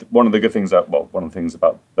 One of the things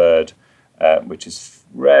about Bird, which is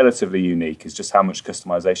relatively unique, is just how much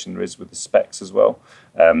customization there is with the specs as well.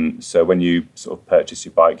 So when you sort of purchase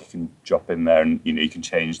your bike, you can drop in there and you can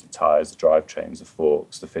change the tyres, the drivetrains, the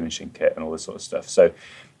forks, the finishing kit, and all this sort of stuff. So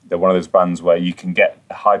they're one of those brands where you can get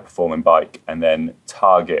a high-performing bike and then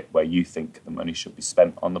target where you think the money should be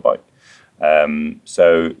spent on the bike.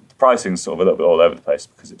 So the pricing is sort of a little bit all over the place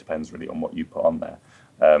because it depends really on what you put on there.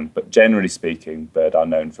 But generally speaking, Bird are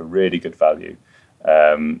known for really good value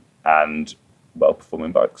and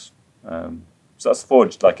well-performing bikes. So that's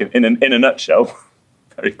Forged, like in a nutshell,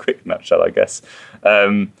 very quick nutshell, I guess.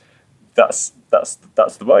 That's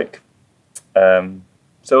the bike.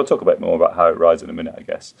 So we'll talk a bit more about how it rides in a minute, I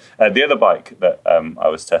guess. The other bike that I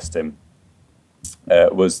was testing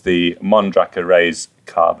was the Mondraker Raise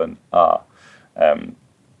Carbon R.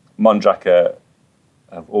 Mondraker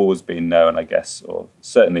have always been known, I guess, or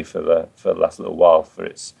certainly for the last little while, for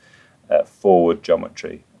its forward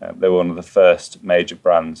geometry. They were one of the first major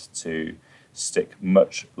brands to stick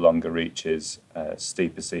much longer reaches,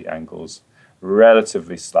 steeper seat angles,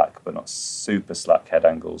 relatively slack but not super slack head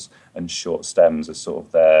angles, and short stems as sort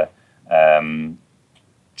of their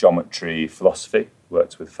geometry philosophy.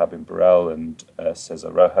 Worked with Fabien Barel and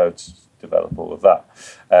Cesar Rojo to develop all of that.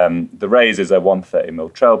 The Raise is a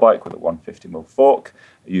 130mm trail bike with a 150mm fork.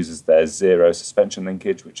 It uses their zero suspension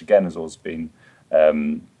linkage, which again has always been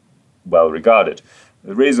well regarded.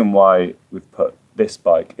 The reason why we've put this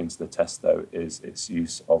bike into the test, though, is its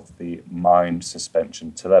use of the Mind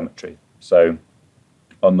suspension telemetry. So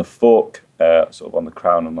on the fork, sort of on the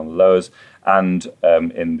crown and on the lowers, and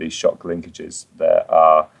in the shock linkages, there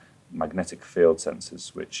are magnetic field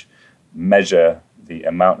sensors which measure the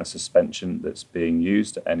amount of suspension that's being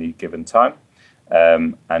used at any given time,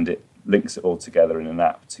 and it links it all together in an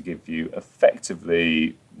app to give you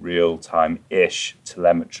effectively real-time-ish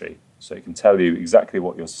telemetry. So it can tell you exactly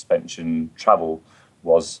what your suspension travel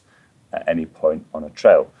was at any point on a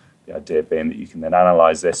trail. The idea being that you can then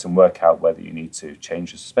analyse this and work out whether you need to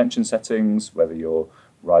change your suspension settings, whether you're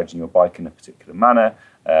riding your bike in a particular manner,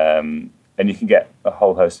 and you can get a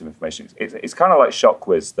whole host of information. It's kind of like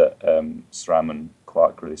ShockWiz that SRAM and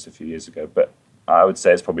Quark released a few years ago, but I would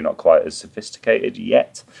say it's probably not quite as sophisticated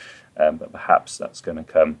yet, but perhaps that's going to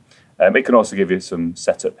come. It can also give you some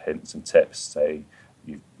setup hints and tips, say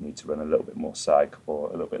you need to run a little bit more sag or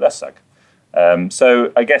a little bit less sag.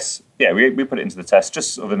 So I guess, we put it into the test,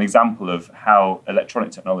 just sort of an example of how electronic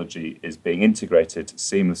technology is being integrated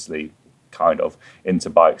seamlessly, kind of, into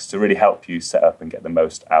bikes to really help you set up and get the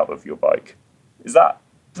most out of your bike. Is that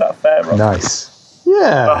fair, Rob? Nice.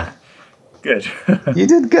 Yeah. Oh, good. You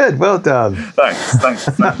did good. Well done. Thanks.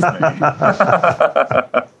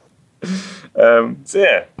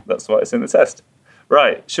 So that's why it's in the test.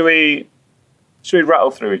 Right. Should we rattle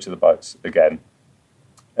through each of the bikes again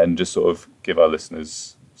and just sort of give our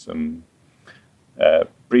listeners some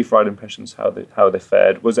brief ride impressions, how they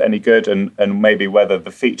fared? Was it any good? And maybe whether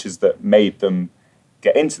the features that made them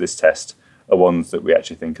get into this test are ones that we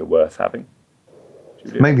actually think are worth having.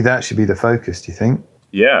 Maybe that should be the focus, do you think?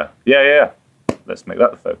 Yeah. Let's make that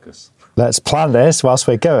the focus. Let's plan this whilst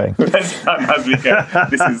we're going. Let's plan as we go.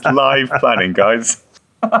 This is live planning, guys.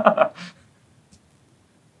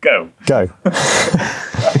 Go.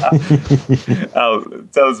 Al,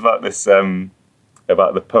 tell us about this,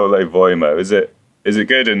 about the Polo Voimo. Is it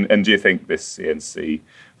good? And do you think this CNC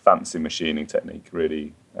fancy machining technique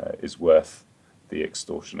really is worth the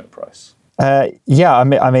extortionate price? I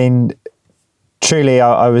mean, truly,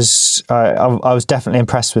 I was definitely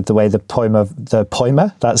impressed with the way the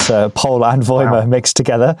Poimer, that's pole and Voima mixed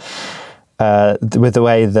together, with the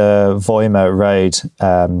way the Voima rode.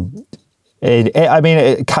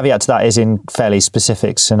 Caveat to that is in fairly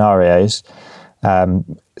specific scenarios.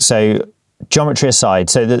 So geometry aside,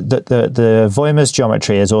 so the Voima's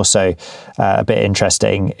geometry is also a bit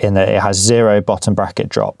interesting in that it has 0 bottom bracket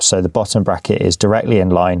drop. So the bottom bracket is directly in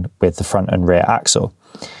line with the front and rear axle,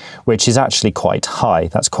 which is actually quite high.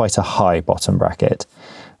 That's quite a high bottom bracket.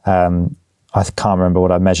 I can't remember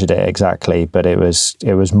what I measured it exactly, but it was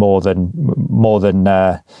more than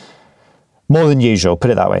usual. Put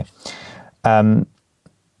it that way.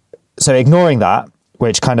 So ignoring that,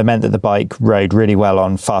 which kind of meant that the bike rode really well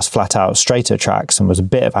on fast, flat out, straighter tracks and was a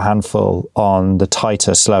bit of a handful on the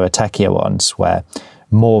tighter, slower, techier ones where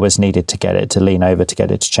more was needed to get it to lean over, to get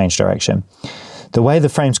it to change direction. The way the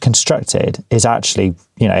frame's constructed is actually,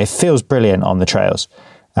 it feels brilliant on the trails.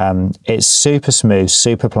 It's super smooth,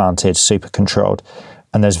 super planted, super controlled,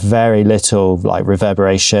 and there's very little like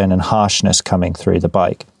reverberation and harshness coming through the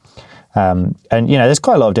bike. And there's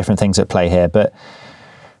quite a lot of different things at play here, but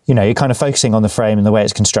you're kind of focusing on the frame and the way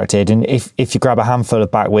it's constructed. And if you grab a handful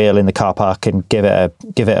of back wheel in the car park and give it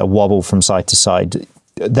a wobble from side to side,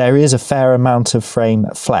 there is a fair amount of frame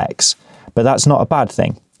flex, but that's not a bad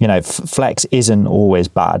thing. Flex isn't always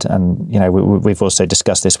bad. And, we've also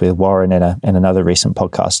discussed this with Warren in another recent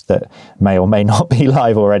podcast that may or may not be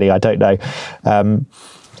live already. I don't know.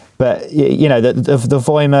 But, the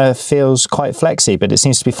Voima feels quite flexy, but it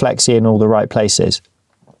seems to be flexy in all the right places.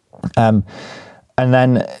 And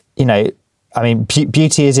then,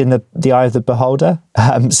 beauty is in the eye of the beholder.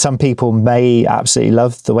 Some people may absolutely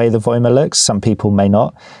love the way the Voima looks. Some people may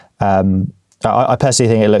not. I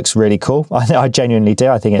personally think it looks really cool. I genuinely do.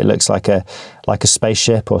 I think it looks like a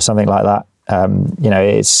spaceship or something like that.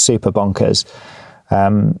 It's super bonkers.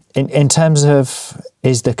 In terms of,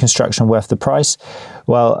 is the construction worth the price?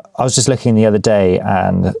 Well, I was just looking the other day,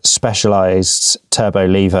 and Specialized Turbo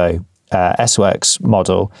Levo S-Works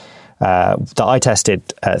model that I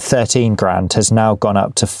tested at 13 grand has now gone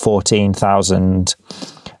up to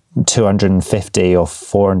 14,250 or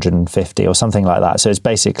 450 or something like that. So it's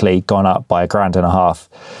basically gone up by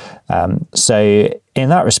 $1,500. So in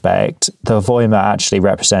that respect, the Voima actually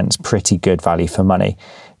represents pretty good value for money,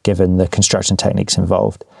 given the construction techniques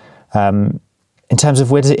involved. In terms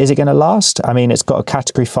of is it going to last? I mean, it's got a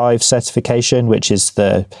Category 5 certification, which is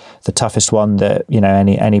the toughest one that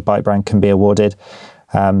any bike brand can be awarded.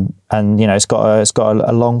 And it's got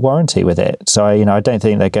a long warranty with it. So I don't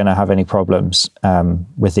think they're going to have any problems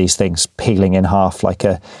with these things peeling in half like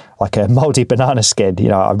a moldy banana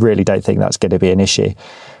skin. I really don't think that's going to be an issue.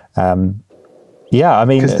 Because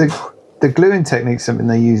the gluing technique is something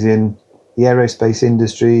they use in the aerospace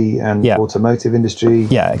industry and automotive industry.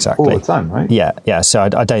 Yeah, exactly. All the time, right? Yeah. So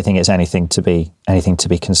I don't think it's anything to be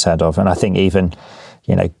concerned of. And I think even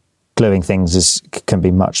gluing things can be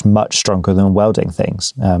much stronger than welding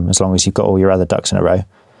things, as long as you've got all your other ducks in a row.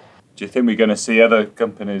 Do you think we're going to see other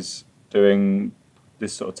companies doing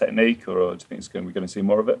this sort of technique, or do you think we're going to see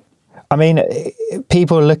more of it? I mean,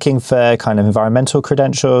 people are looking for kind of environmental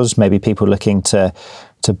credentials, maybe people looking to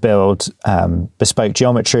build bespoke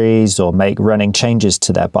geometries or make running changes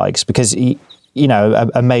to their bikes, because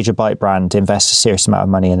a major bike brand invests a serious amount of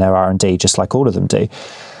money in their R&D, just like all of them do.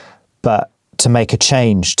 But to make a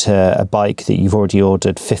change to a bike that you've already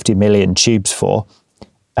ordered 50 million tubes for,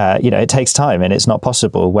 it takes time and it's not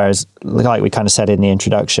possible. Whereas, like we kind of said in the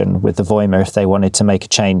introduction with the Voima, if they wanted to make a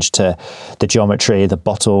change to the geometry, the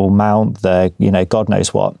bottle mount, God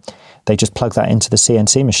knows what, they just plug that into the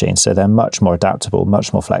CNC machine. So they're much more adaptable,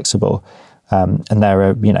 much more flexible. And there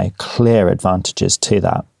are, clear advantages to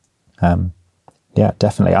that. Yeah,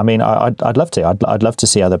 definitely. I mean, I'd love to. I'd love to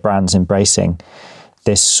see other brands embracing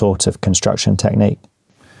this sort of construction technique.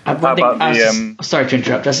 Sorry to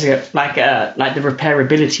interrupt. Just like the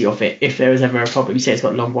repairability of it. If there was ever a problem, you say it's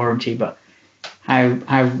got long warranty, but how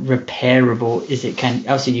repairable is it?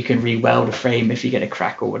 Obviously you can re-weld a frame if you get a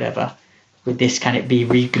crack or whatever. With this, can it be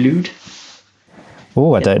re-glued?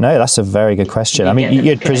 Oh, I don't know. That's a very good question. I mean,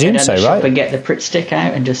 you'd presume so, right? And get the Pritt stick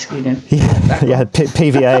out and just yeah,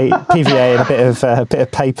 PVA, and a bit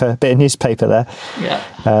of paper, a bit of newspaper there. Yeah.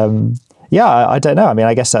 Yeah, I don't know. I mean,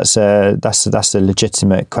 I guess that's a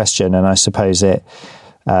legitimate question, and I suppose you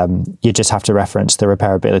just have to reference the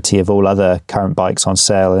repairability of all other current bikes on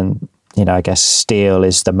sale, and I guess steel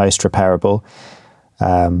is the most repairable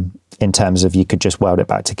in terms of you could just weld it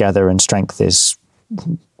back together, and strength is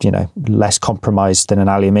less compromised than an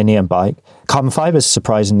aluminium bike. Carbon fibre is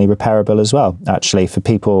surprisingly repairable as well, actually, for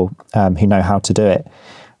people who know how to do it.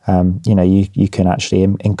 You can actually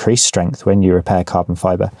increase strength when you repair carbon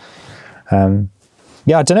fibre. I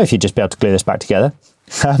don't know if you'd just be able to glue this back together.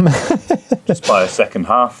 Just buy a second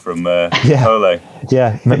half from Ole.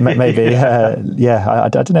 Yeah, maybe. I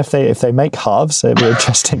don't know if they make halves. It'd be an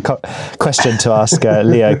interesting question to ask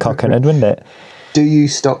Leo Kokkonen, wouldn't it? Do you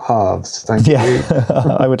stock halves? Thank you.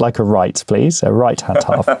 I would like a right, please. A right-hand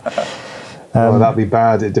half. Well, that'd be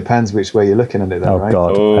bad. It depends which way you're looking at it, though, right?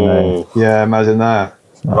 God. Oh. I know. Yeah, imagine that.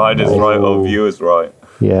 Right is right, or view is right.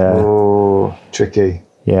 Yeah. Oh, tricky.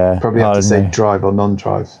 Yeah. Probably have to say drive or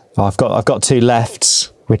non-drive. Oh, I've got two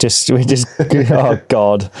lefts. We just. Oh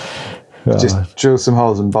God. Just drill some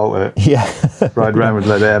holes and bolt it. Yeah. Ride around with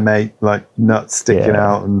lead air, mate, like nuts sticking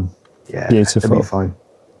out, and beautiful. It'll be fine.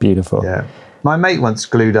 Beautiful. Yeah. My mate once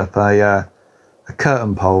glued up a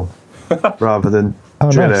curtain pole rather than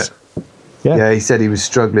drill it. Yeah. He said he was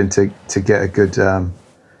struggling to get a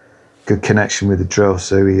good connection with the drill,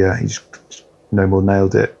 so he just no more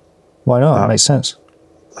nailed it. Why not? That makes sense.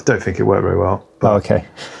 I don't think it worked very well. But okay.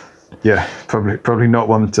 Yeah, probably not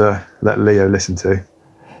one to let Leo listen to.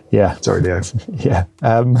 Yeah. Sorry, Leo. Yeah.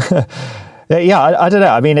 I don't know.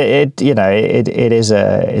 I mean, it is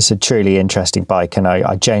a truly interesting bike, and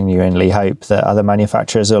I genuinely hope that other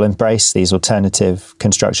manufacturers will embrace these alternative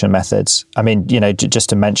construction methods. I mean, just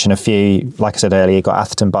to mention a few, like I said earlier, you've got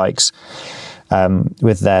Atherton bikes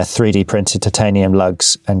with their 3D printed titanium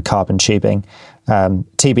lugs and carbon tubing.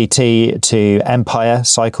 TBT to Empire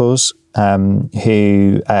Cycles,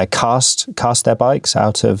 who cast their bikes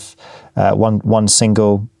out of one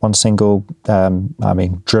single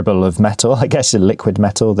dribble of metal, I guess, a liquid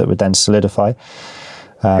metal that would then solidify.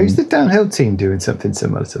 Who's the downhill team doing something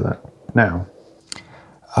similar to that now?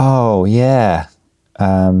 Oh yeah,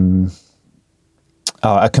 a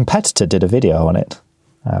competitor did a video on it.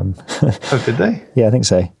 Oh, did they? Yeah, I think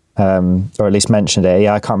so, or at least mentioned it.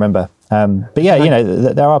 Yeah, I can't remember. But yeah,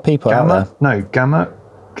 there are people out there. No,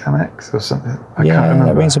 Gamex or something. I can't remember.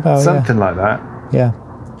 That rings a bell. Something like that. Yeah.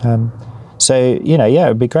 So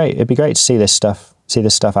it'd be great. It'd be great to see this stuff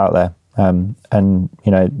out there. And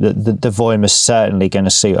the Voima is certainly going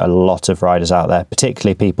to suit a lot of riders out there,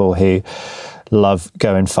 particularly people who love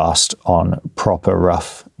going fast on proper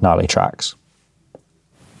rough, gnarly tracks.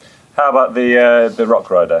 How about the rock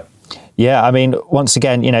rider? Yeah, I mean, once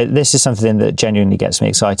again, this is something that genuinely gets me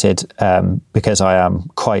excited because I'm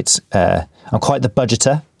quite the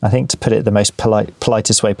budgeter, I think, to put it the most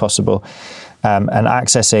politest way possible. And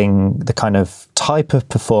accessing the kind of type of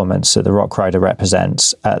performance that the Rock Rider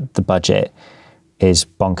represents at the budget is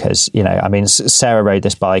bonkers. I mean, Sarah rode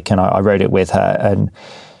this bike and I rode it with her, and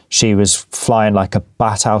she was flying like a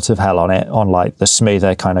bat out of hell on it, on like the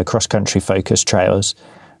smoother kind of cross-country focused trails.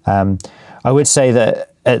 I would say that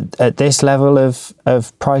at this level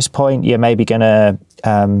of price point, you're maybe going to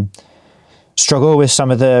struggle with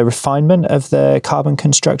some of the refinement of the carbon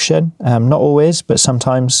construction. Not always, but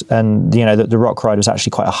sometimes. And, the rock ride was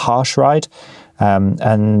actually quite a harsh ride.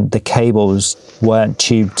 And the cables weren't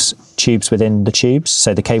tubes within the tubes.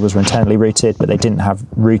 So the cables were internally routed, but they didn't have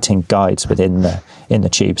routing guides within the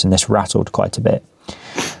tubes. And this rattled quite a bit.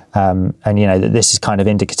 And, that this is kind of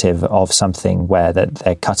indicative of something where that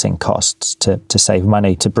they're cutting costs to save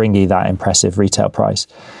money, to bring you that impressive retail price.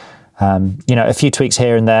 A few tweaks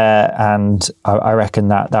here and there, and I reckon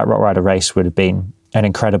that Rock Rider race would have been an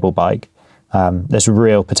incredible bike. There's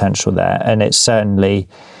real potential there, and it certainly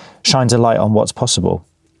shines a light on what's possible,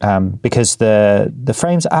 because the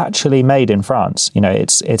frame's actually made in France.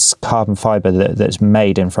 It's carbon fibre that's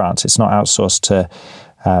made in France. It's not outsourced to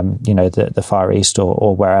the Far East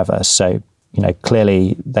or wherever. So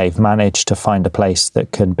clearly they've managed to find a place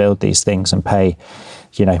that can build these things and pay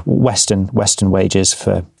Western wages,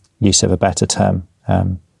 for use of a better term,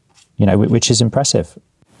 which is impressive.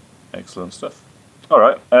 Excellent stuff. All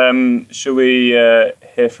right. Shall we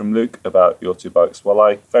hear from Luke about your two bikes while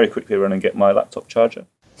I very quickly run and get my laptop charger?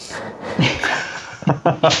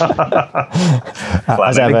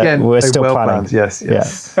 As ever, again, we're still planning. planning. Yes.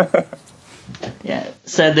 Yeah. Yeah.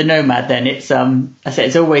 So the Nomad, then, it's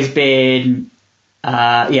it's always been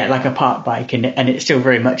like a park bike, and it still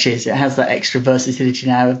very much is. It has that extra versatility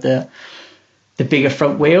now of the bigger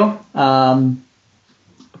front wheel,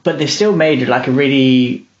 but they've still made like a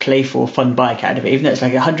really playful, fun bike out of it, even though it's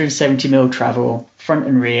like 170mm travel front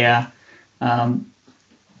and rear.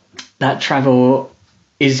 That travel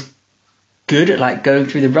is good at like going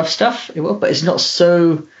through the rough stuff, but it's not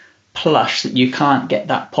so plush that you can't get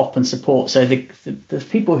that pop and support. So the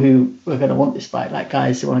people who are going to want this bike, like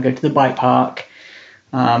guys who want to go to the bike park,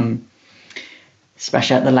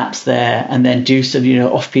 smash out the laps there, and then do some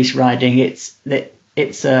off-piste riding. It's a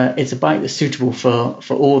bike that's suitable for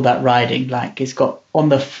all that riding. Like, it's got, on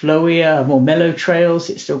the flowier, more mellow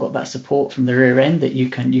trails, it's still got that support from the rear end that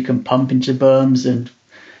you can pump into berms and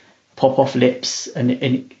pop off lips, and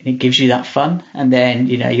it gives you that fun. And then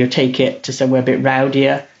you'll take it to somewhere a bit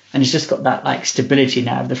rowdier, and it's just got that like stability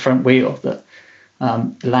now of the front wheel that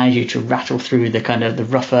allows you to rattle through the kind of the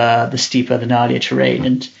rougher, the steeper, the gnarlier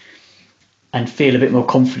terrain, and feel a bit more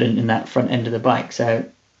confident in that front end of the bike. So,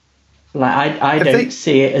 like, I don't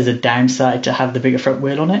see it as a downside to have the bigger front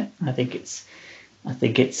wheel on it. I think it's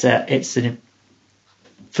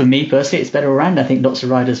for me personally, it's better around. I think lots of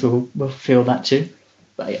riders will feel that too.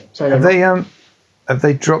 But yeah, sorry. Have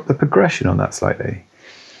they dropped the progression on that slightly?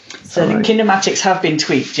 So the kinematics have been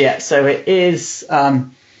tweaked, yeah. So it is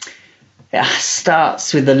it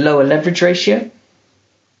starts with a lower leverage ratio.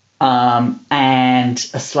 And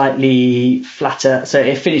a slightly flatter, so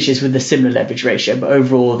it finishes with a similar leverage ratio, but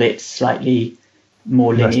overall it's slightly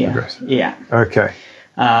more linear. Yeah. Okay.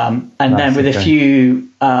 And then with a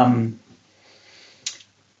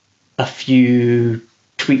few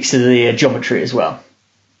tweaks to the geometry as well.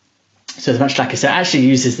 So as much like I said, it actually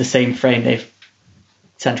uses the same frame.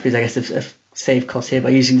 Santa Cruz, I guess, have saved costs here by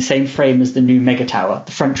using the same frame as the new Mega Tower,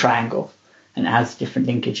 the front triangle, and it has different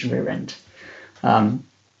linkage and rear end.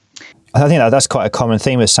 I think that's quite a common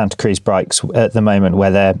theme with Santa Cruz bikes at the moment,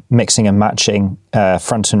 where they're mixing and matching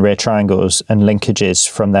front and rear triangles and linkages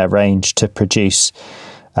from their range to produce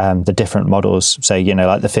the different models. So,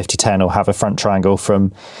 like the 5010 will have a front triangle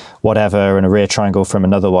from whatever and a rear triangle from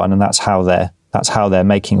another one, and that's how they're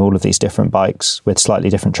making all of these different bikes with slightly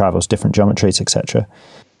different travels, different geometries, etc.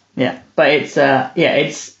 Yeah, but it's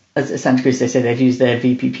as Santa Cruz, they say they've used their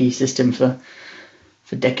VPP system for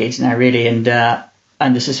decades now, really,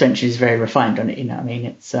 and the suspension is very refined on it.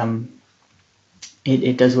 It's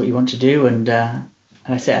it does what you want to do, and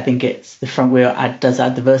I think it's the front wheel does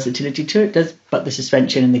add the versatility to it, but the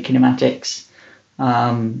suspension and the kinematics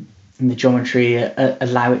and the geometry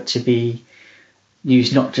allow it to be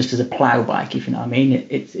used not just as a plough bike, if you know what I mean.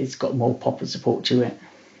 It's got more pop and support to it.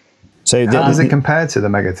 So how does it compare to the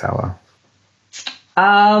Mega Tower?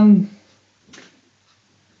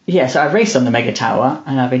 Yeah, so I raced on the Mega Tower,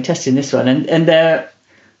 and I've been testing this one, and they're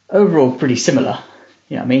overall pretty similar.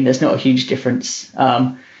 There's not a huge difference.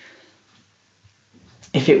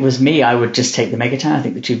 If it was me, I would just take the Mega Tower. I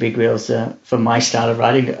think the two big wheels for my style of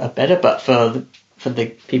riding are better, but for the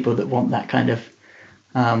people that want that kind of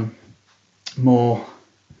more,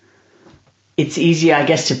 it's easier, I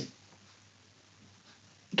guess, to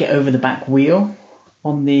get over the back wheel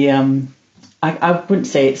on the. I wouldn't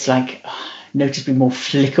say it's like noticeably more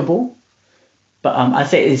flickable, but I'd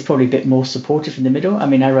say it is probably a bit more supportive in the middle. I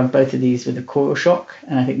run both of these with a coil shock,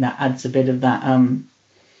 and I think that adds a bit of that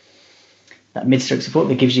that mid-stroke support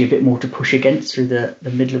that gives you a bit more to push against through the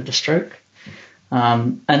middle of the stroke.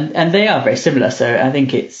 And they are very similar. So I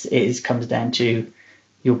think it comes down to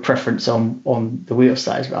your preference on the wheel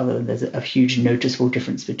size rather than there's a huge noticeable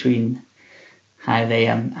difference between how they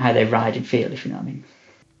ride and feel, if you know what I mean.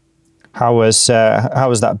 How was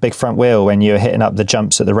that big front wheel when you were hitting up the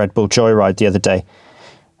jumps at the Red Bull Joyride the other day?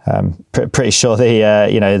 Pretty sure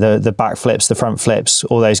the back flips, the front flips,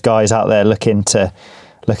 all those guys out there looking to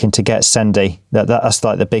get sendy. That's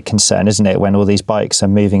like the big concern, isn't it? When all these bikes are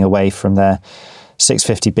moving away from their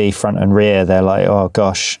 650B front and rear, they're like, oh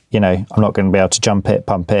gosh, I'm not going to be able to jump it,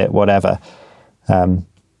 pump it, whatever.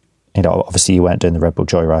 Obviously you weren't doing the Red Bull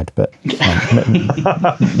Joyride, but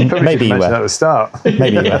maybe you were. At the start.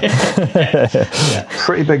 Maybe you were. Yeah.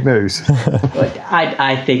 Pretty big news.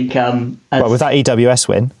 I think... with that EWS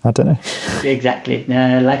win, I don't know. Exactly.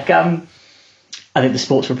 I think the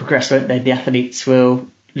sports will progress, won't they? The athletes will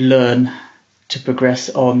learn to progress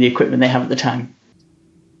on the equipment they have at the time.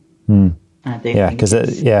 I think. Yeah, because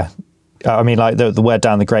I mean, like the word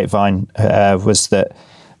down the grapevine was that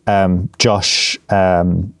Josh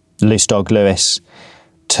Loose Dog Lewis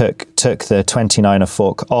took the 29er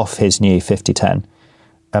fork off his new 5010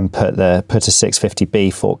 and put a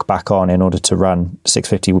 650B fork back on in order to run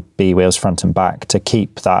 650B wheels front and back to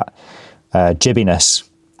keep that jibbiness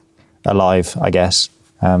alive, I guess.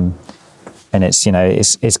 And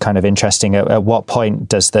it's kind of interesting. At what point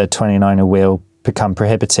does the 29er wheel become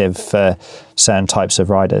prohibitive for certain types of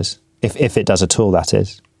riders, if it does at all, that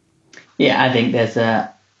is? Yeah, I think there's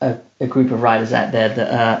a group of riders out there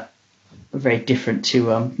that are very different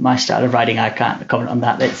to my style of riding. I can't comment on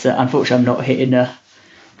that. It's unfortunately I'm not hitting a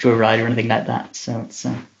joyride or anything like that. So it's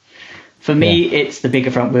for me, it's the bigger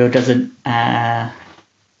front wheel doesn't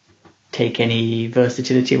take any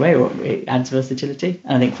versatility away, or it adds versatility.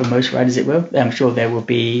 And I think for most riders it will. I'm sure there will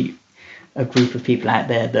be a group of people out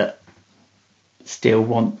there that still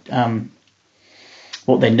want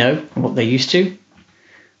what they know and what they're used to.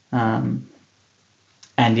 And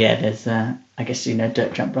there's I guess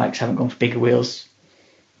dirt jump bikes haven't gone for bigger wheels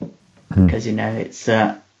because it's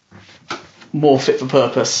more fit for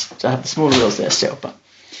purpose to have the smaller wheels there still, but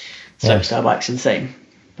slopestyle bikes are the same.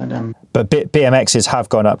 But BMXs have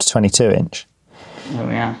gone up to 22-inch. Oh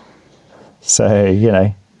yeah. So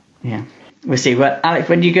yeah, we'll see. Well, Alex,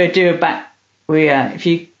 when you go do if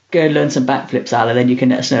you go learn some backflips, Ala, then you can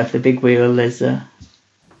let us know if the big wheel is a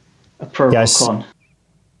pro or con.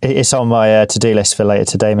 It's on my to-do list for later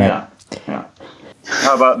today, mate. Yeah.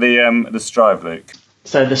 How about the Strive, Luke?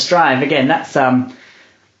 So the Strive, again, that's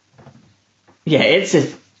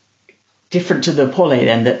it's different to the Poly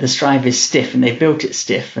then, that the Strive is stiff, and they built it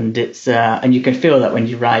stiff, and it's and you can feel that when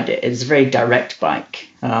you ride it. It's a very direct bike.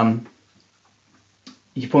 You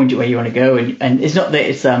point it where you want to go, and it's not that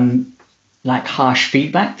it's like harsh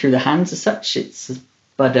feedback through the hands as such.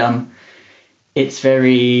 But it's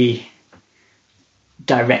very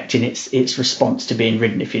direct in its response to being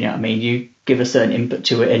ridden, if you know what I mean. You give a certain input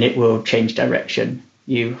to it and it will change direction.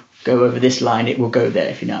 You go over this line, it will go there,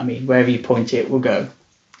 if you know what I mean. Wherever you point it will go.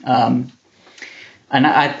 And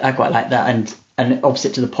I quite like that. And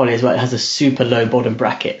opposite to the Poly as well, it has a super low bottom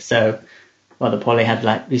bracket. So the Poly had,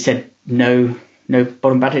 like we said, no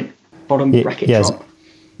bottom bracket drop.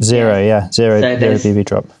 Zero BB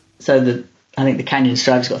drop. So I think the Canyon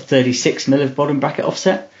Strive's got 36 mil of bottom bracket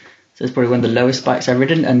offset. So it's probably one of the lowest bikes I've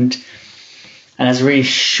ridden, and has a really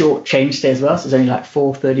short chain stay as well. So it's only like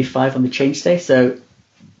 435 on the chain stay. So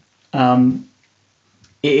it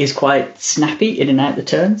is quite snappy in and out the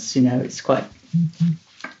turns. It's quite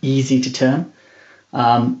easy to turn.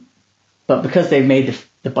 But because they've made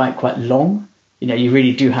the bike quite long, you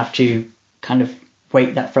really do have to kind of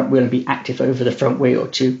weight that front wheel and be active over the front wheel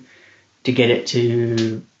to get it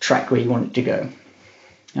to track where you want it to go.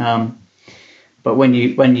 But when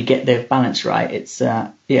you get the balance right, it's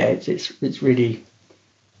really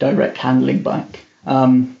direct handling bike.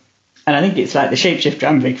 And I think it's like the shapeshifter.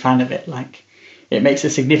 I'm a big fan of it. Like, it makes a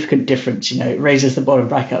significant difference. It raises the bottom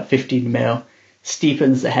bracket up 15 mil,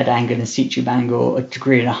 steepens the head angle and seat tube angle 1.5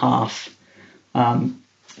 degrees.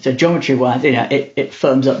 So geometry wise, it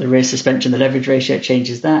firms up the rear suspension. The leverage ratio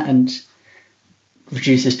changes that and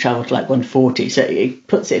reduces travel to like 140. So it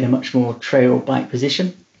puts it in a much more trail bike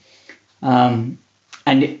position. And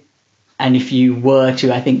if you were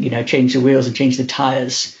to, I think, change the wheels and change the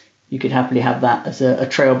tires, you could happily have that as a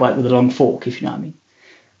trail bike with a long fork, if you know what I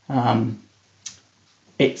mean.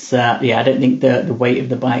 I don't think the weight of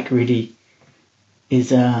the bike really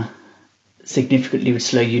is significantly would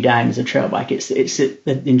slow you down as a trail bike. It's the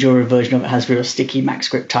enduro version of it has real sticky max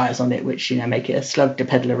grip tires on it, which make it a slug to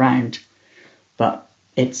pedal around. But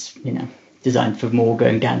it's designed for more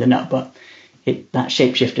going down the nut. But that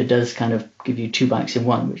shapeshifter does kind of give you 2 bikes in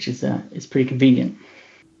one, which is pretty convenient.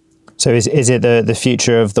 So is it the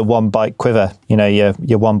future of the one bike quiver? You know,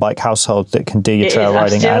 your one bike household that can do your trail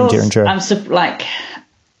riding and your enduro. Like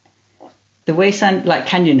the way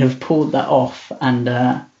Canyon have pulled that off and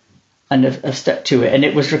have stuck to it, and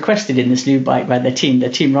it was requested in this new bike by their team. Their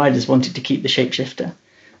team riders wanted to keep the shapeshifter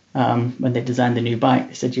when they designed the new bike.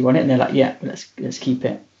 They said, "Do you want it?" And they're like, "Yeah, let's keep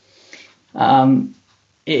it."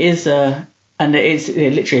 It is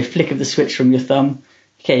literally a flick of the switch from your thumb.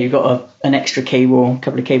 Okay, you've got an extra cable, a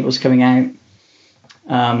couple of cables coming out,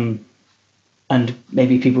 and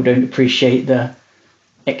maybe people don't appreciate the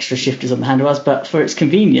extra shifters on the handlebars, but for its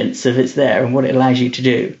convenience, if it's there and what it allows you to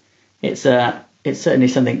do, it's certainly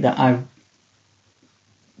something that I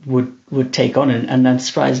would take on, and I'm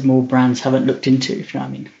surprised more brands haven't looked into, if you know what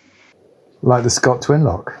I mean. Like the Scott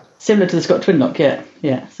Twinlock? Similar to the Scott Twinlock,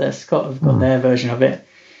 yeah. So Scott have got their version of it,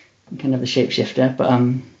 kind of the shapeshifter,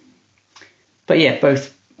 but yeah,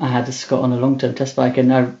 both. I had the Scott on a long-term test bike,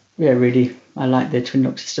 and I like the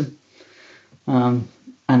Twinlock system. And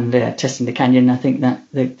testing the Canyon, I think that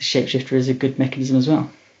the shapeshifter is a good mechanism as well.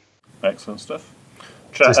 Excellent stuff.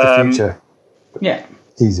 Just the future. Yeah.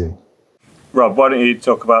 Easy. Rob, why don't you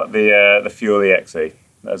talk about the Fuel EXE?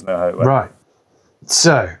 Let us know how it went. Right.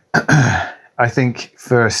 So, I think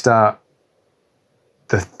for a start,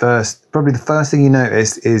 probably the first thing you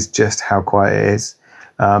notice is just how quiet it is.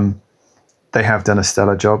 They have done a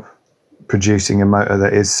stellar job producing a motor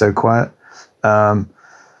that is so quiet.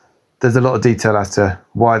 There's a lot of detail as to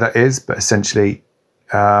why that is, but essentially,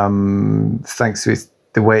 thanks to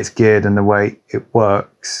the way it's geared and the way it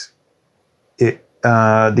works, the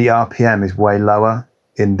RPM is way lower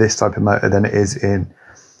in this type of motor than it is in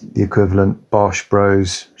the equivalent Bosch,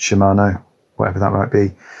 Bros, Shimano, whatever that might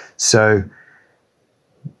be. So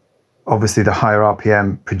obviously the higher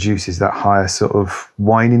RPM produces that higher sort of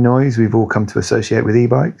whiny noise we've all come to associate with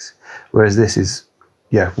e-bikes, whereas this is,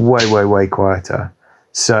 way quieter.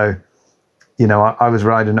 So, I was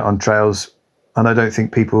riding it on trails, and I don't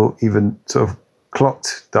think people even sort of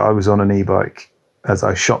clocked that I was on an e-bike as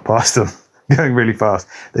I shot past them going really fast.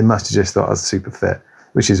 They must have just thought I was super fit,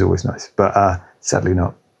 which is always nice, but sadly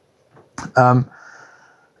not. And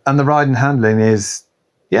the ride and handling is,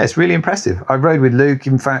 it's really impressive. I rode with Luke,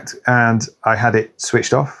 in fact, and I had it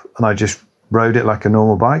switched off, and I just rode it like a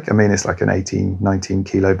normal bike. I mean, it's like an 18, 19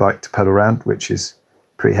 kilo bike to pedal around, which is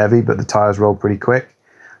pretty heavy, but the tires roll pretty quick.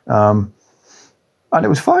 And it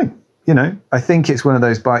was fine. I think it's one of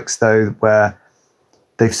those bikes, though, where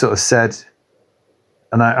they've sort of said,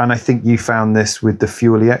 and I think you found this with the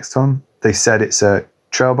Fuel EX, Tom, they said it's a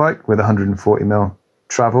trail bike with 140mm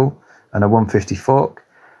travel and a 150 fork.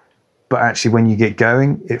 But actually, when you get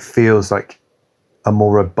going, it feels like a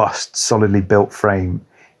more robust, solidly built frame.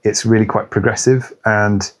 It's really quite progressive,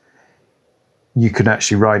 and you can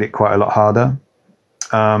actually ride it quite a lot harder.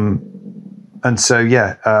 And so,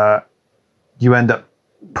 you end up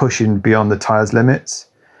pushing beyond the tyres limits,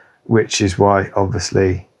 which is why,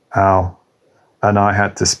 obviously, Al and I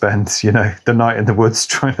had to spend, the night in the woods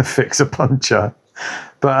trying to fix a puncture.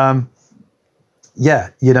 But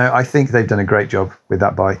I think they've done a great job with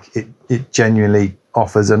that bike. It genuinely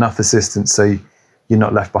offers enough assistance so you're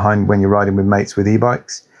not left behind when you're riding with mates with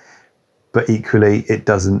e-bikes. But equally, it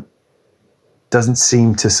doesn't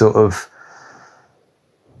seem to sort of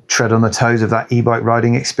tread on the toes of that e-bike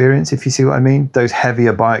riding experience, if you see what I mean. Those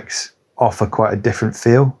heavier bikes offer quite a different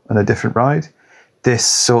feel and a different ride. This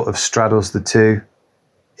sort of straddles the two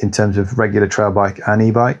in terms of regular trail bike and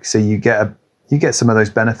e-bike. So you get some of those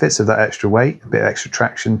benefits of that extra weight, a bit of extra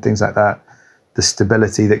traction, things like that, the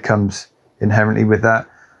stability that comes inherently with that.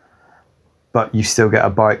 But you still get a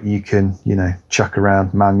bike you can, chuck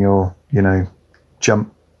around, manual,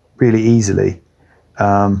 jump really easily.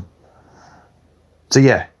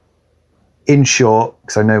 In short,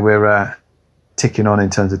 because I know we're ticking on in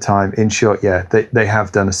terms of time, in short, they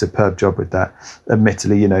have done a superb job with that.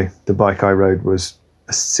 Admittedly, the bike I rode was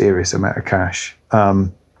a serious amount of cash.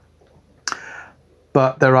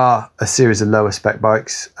 But there are a series of lower spec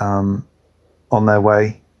bikes on their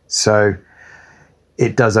way. So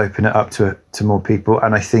it does open it up to more people.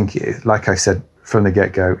 And I think, like I said from the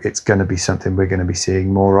get-go, it's going to be something we're going to be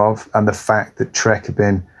seeing more of. And the fact that Trek have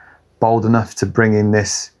been bold enough to bring in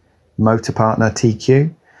this motor partner,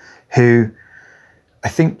 TQ, who I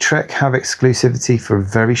think Trek have exclusivity for a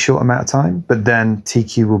very short amount of time, but then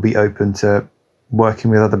TQ will be open to working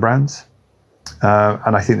with other brands.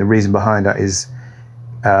 And I think the reason behind that is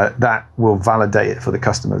that will validate it for the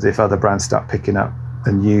customers. If other brands start picking up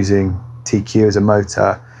and using TQ as a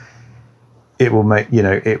motor, it will make,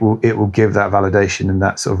 it will give that validation and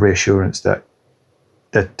that sort of reassurance that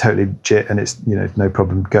they're totally legit, and it's no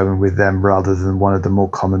problem going with them rather than one of the more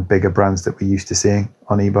common bigger brands that we're used to seeing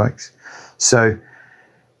on e-bikes. So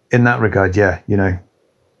in that regard, I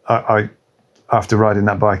after riding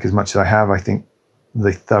that bike as much as I have, I think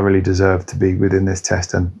they thoroughly deserve to be within this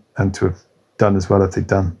test and to have done as well as they've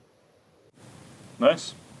done.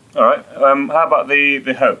 Nice. All right. How about the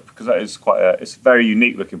Hope? Because that is it's a very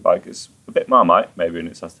unique looking bike. It's a bit Marmite maybe in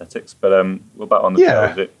its aesthetics, but what about on the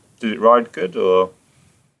trail? Did it ride good or?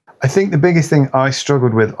 I think the biggest thing I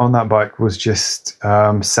struggled with on that bike was just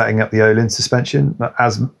setting up the Olin suspension.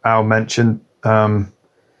 As Al mentioned,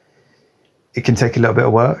 it can take a little bit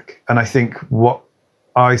of work. And I think what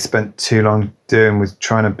I spent too long doing was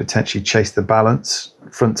trying to potentially chase the balance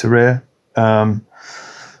front to rear. And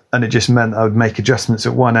it just meant I would make adjustments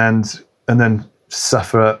at one end and then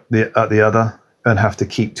suffer at the other and have to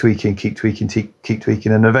keep tweaking.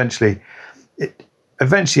 And eventually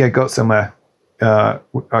I got somewhere. I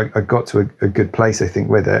got to a good place, I think,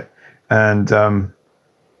 with it, and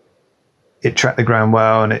it tracked the ground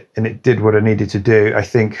well, and it did what it needed to do. I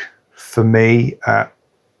think for me at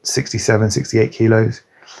 67, 68 kilos,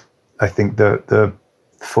 I think the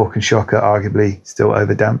fork and shock are arguably still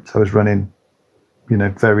overdamped. I was running,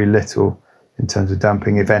 very little in terms of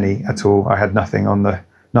damping, if any at all. I had nothing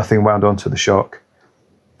wound onto the shock,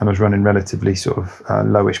 and I was running relatively sort of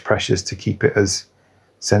lowish pressures to keep it as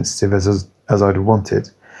sensitive as I'd have wanted.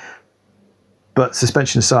 But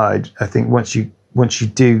suspension aside, I think once you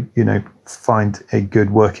do, find a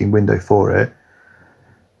good working window for it,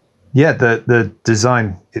 the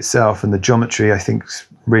design itself and the geometry, I think, is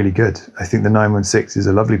really good. I think the 916 is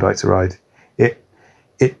a lovely bike to ride.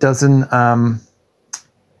 It doesn't,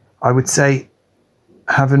 I would say,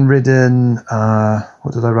 having ridden,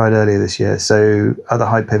 what did I ride earlier this year? So other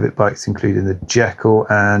high pivot bikes, including the Jekyll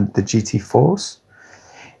and the GT Force.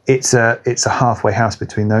 It's a halfway house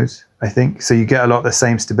between those, I think. So you get a lot of the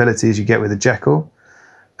same stability as you get with the Jekyll,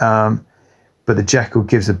 but the Jekyll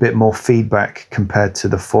gives a bit more feedback compared to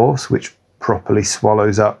the Force, which properly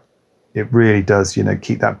swallows up. It really does,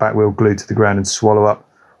 keep that back wheel glued to the ground and swallow up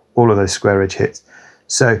all of those square edge hits.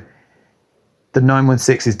 So the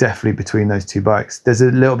 916 is definitely between those two bikes. There's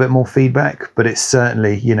a little bit more feedback, but it's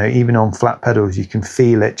certainly, even on flat pedals, you can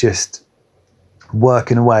feel it just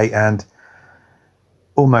working away and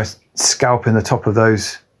almost scalping the top of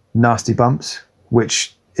those nasty bumps,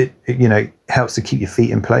 which it helps to keep your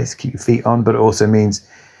feet in place, keep your feet on, but it also means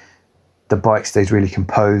the bike stays really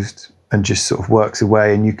composed and just sort of works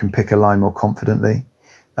away, and you can pick a line more confidently.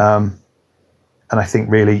 And I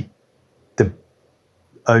think really the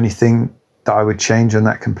only thing that I would change on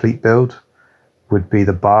that complete build would be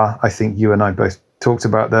the bar. I think you and I both talked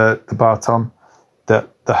about the bar, Tom, that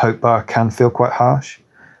the Hope bar can feel quite harsh.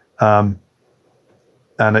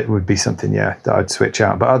 And it would be something, that I'd switch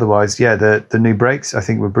out. But otherwise, the new brakes I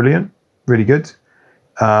think were brilliant, really good.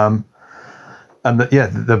 And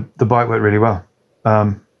the bike worked really well.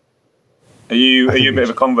 Are you a bit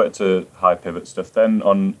of a convert to high pivot stuff then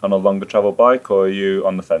on a longer travel bike, or are you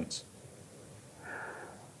on the fence?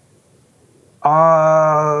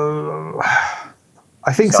 I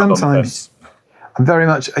think sometimes I'm very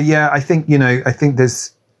much, I think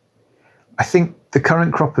the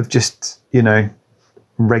current crop of just,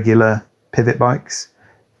 regular pivot bikes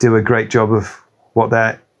do a great job of what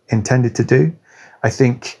they're intended to do. I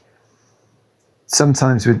think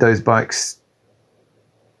sometimes with those bikes,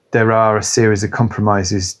 there are a series of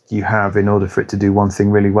compromises you have in order for it to do one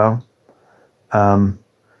thing really well.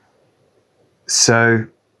 So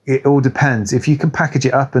it all depends. If you can package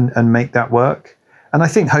it up and make that work, and I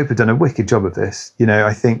think Hope have done a wicked job of this.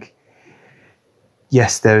 I think,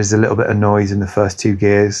 yes, there is a little bit of noise in the first two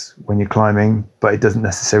gears when you're climbing, but it doesn't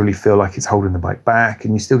necessarily feel like it's holding the bike back,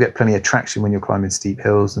 and you still get plenty of traction when you're climbing steep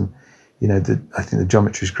hills, and I think the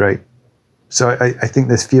geometry is great. So I think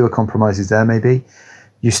there's fewer compromises there. Maybe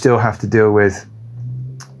you still have to deal with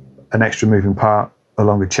an extra moving part, a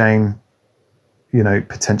longer chain,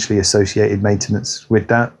 potentially associated maintenance with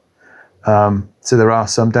that. So there are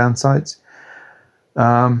some downsides.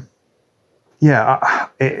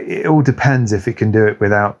 It all depends if it can do it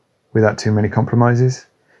without too many compromises.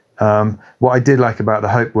 What I did like about the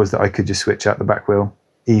Hope was that I could just switch out the back wheel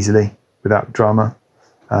easily without drama.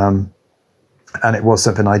 And it was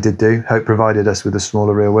something I did do. Hope provided us with a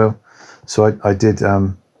smaller rear wheel. So I did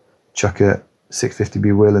chuck a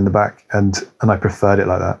 650B wheel in the back, and I preferred it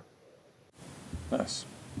like that. Nice.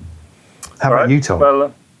 How about you, Tom?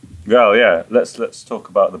 Well, let's talk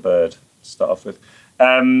about the bird to start off with.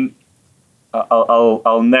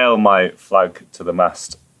 I'll nail my flag to the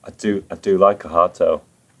mast. I do like a hardtail.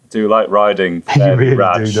 do like riding really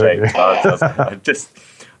rad do, don't you? shaped hardtails.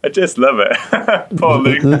 I just love it. Poor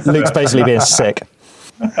Luke. Luke's basically being sick.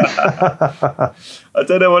 I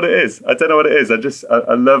don't know what it is. I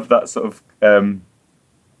love that sort of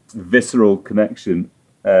visceral connection.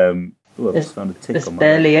 There's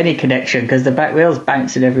barely any connection because the back wheel's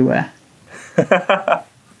bouncing everywhere.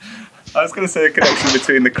 I was going to say a connection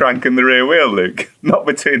between the crank and the rear wheel, Luke, not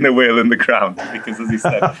between the wheel and the ground, because as you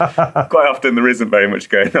said, quite often there isn't very much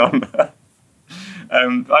going on.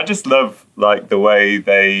 I just love the way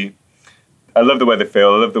they feel. I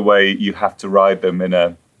love the way you have to ride them in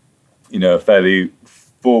a fairly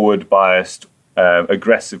forward biased,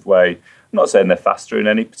 aggressive way. I'm not saying they're faster in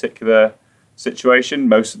any particular situation.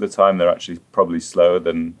 Most of the time they're actually probably slower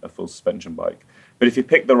than a full suspension bike. But if you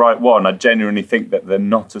pick the right one, I genuinely think that they're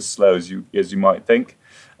not as slow as you might think.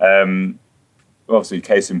 Obviously,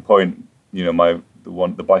 case in point,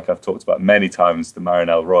 the bike I've talked about many times, the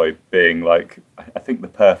Marinelle Roy, being I think the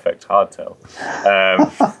perfect hardtail.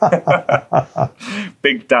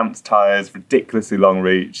 Big damped tyres, ridiculously long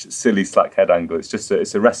reach, silly slack head angle.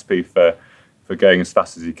 It's a recipe for going as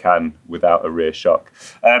fast as you can without a rear shock.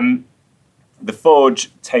 The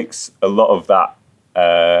Forge takes a lot of that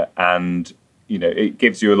and it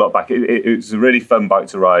gives you a lot back. It's a really fun bike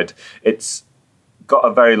to ride. It's got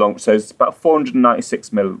a very long, so it's about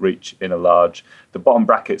 496 mil reach in a large. The bottom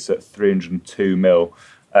bracket's at 302 mil,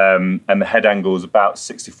 and the head angle is about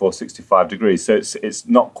 64, 65 degrees. So it's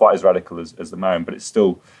not quite as radical as the Marin, but it's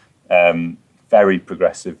still very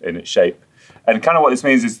progressive in its shape. And kind of what this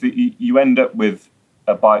means is that you end up with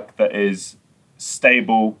a bike that is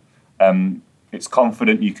stable. It's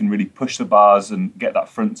confident, you can really push the bars and get that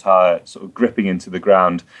front tyre sort of gripping into the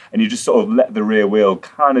ground, and you just sort of let the rear wheel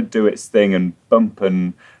kind of do its thing and bump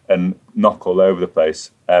and knock all over the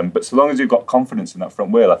place. But so long as you've got confidence in that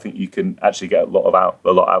front wheel, I think you can actually get a lot out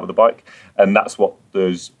of the bike, and that's what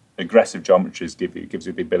those aggressive geometries give you. It gives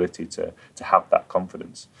you the ability to have that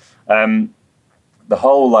confidence. The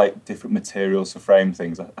whole different materials for frame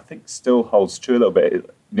things, I think still holds true a little bit.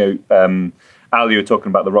 Al, you were talking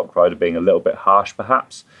about the Rock Rider being a little bit harsh,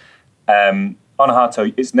 perhaps. On a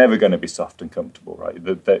hardtail, it's never going to be soft and comfortable, right?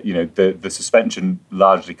 The suspension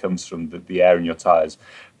largely comes from the air in your tyres,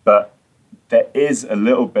 but there is a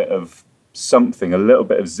little bit of something, a little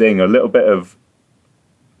bit of zing, a little bit of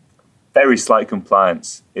very slight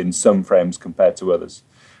compliance in some frames compared to others.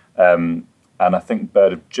 And I think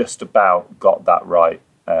Bird have just about got that right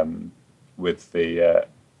with the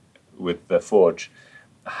Forge.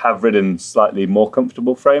 Have ridden slightly more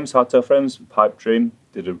comfortable frames, hardtail frames. Pipe Dream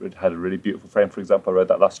had a really beautiful frame, for example. I rode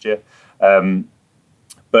that last year.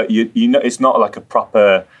 But it's not like a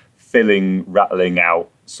proper filling, rattling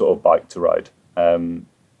out sort of bike to ride.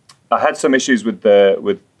 I had some issues with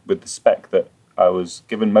the spec that I was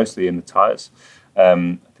given, mostly in the tyres. I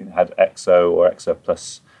think it had Exo or Exo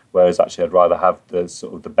Plus, whereas actually I'd rather have the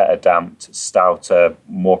sort of the better damped, stouter,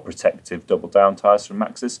 more protective double down tyres from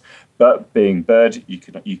Maxxis. But being Bird, you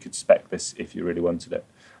could spec this if you really wanted it.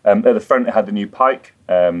 At the front, it had the new Pike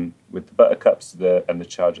with the Buttercups and the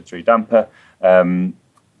Charger 3 damper. And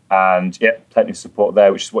yeah, plenty of support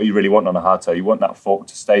there, which is what you really want on a hardtail. You want that fork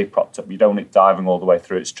to stay propped up. You don't want it diving all the way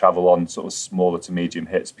through its travel on sort of smaller to medium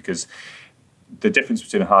hits, because the difference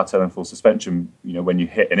between a hardtail and full suspension, when you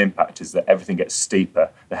hit an impact, is that everything gets steeper.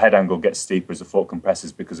 The head angle gets steeper as the fork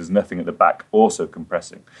compresses because there's nothing at the back also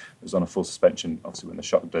compressing. Whereas on a full suspension, obviously when the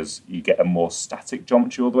shock does, you get a more static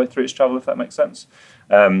geometry all the way through its travel, if that makes sense.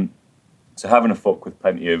 So having a fork with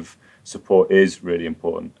plenty of support is really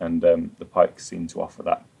important, and the Pike seemed to offer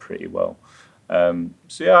that pretty well.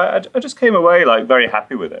 So yeah, I just came away very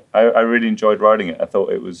happy with it. I really enjoyed riding it. I thought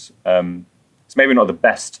it was... it's maybe not the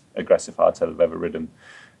best aggressive hardtail I've ever ridden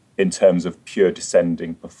in terms of pure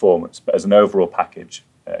descending performance, but as an overall package,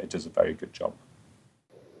 it does a very good job.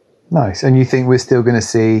 Nice. And you think we're still going to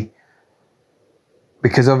see,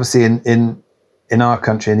 because obviously in our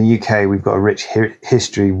country, in the UK, we've got a rich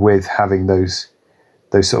history with having those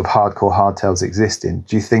sort of hardcore hardtails existing.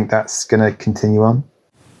 Do you think that's going to continue on?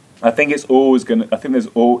 I think it's always going to. I think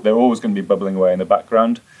they're always going to be bubbling away in the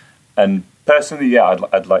background, and personally, yeah,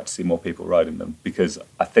 I'd like to see more people riding them, because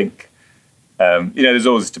I think, there's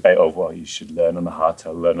always this debate of, well, you should learn on a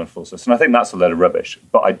hardtail, learn on a full suspension. And I think that's a load of rubbish.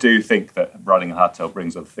 But I do think that riding a hardtail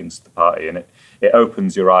brings other things to the party, and it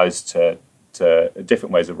opens your eyes to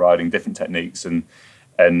different ways of riding, different techniques, and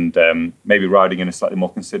maybe riding in a slightly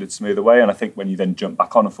more considered, smoother way. And I think when you then jump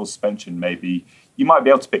back on a full suspension, maybe you might be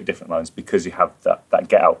able to pick different lines because you have that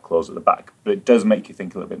get-out clause at the back. But it does make you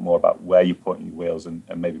think a little bit more about where you're pointing your wheels and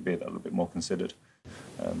maybe be a little bit more considered,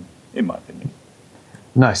 in my opinion.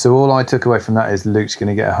 No, so all I took away from that is Luke's going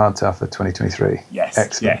to get a hardtail for 2023. Yes.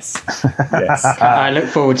 Excellent. Yes. I look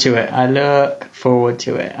forward to it. I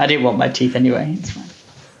didn't want my teeth anyway. It's fine.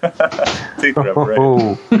 Teeth are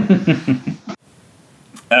overrated.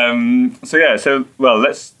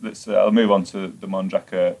 Let's I'll move on to the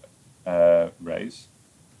Mondraker raise.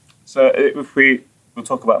 So we'll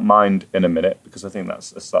talk about mind in a minute, because I think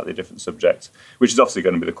that's a slightly different subject, which is obviously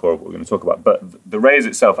going to be the core of what we're going to talk about. But the raise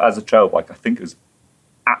itself as a trail bike, I think, is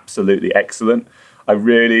absolutely excellent. I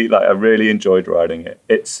really enjoyed riding it.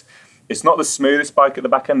 It's not the smoothest bike at the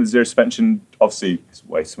back end. The zero suspension, obviously, is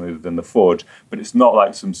way smoother than the Forge, but it's not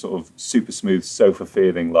like some sort of super smooth sofa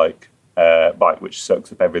feeling like bike which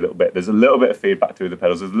soaks up every little bit. There's a little bit of feedback through the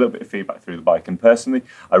pedals. There's a little bit of feedback through the bike, and personally,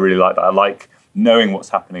 I really like that. I like knowing what's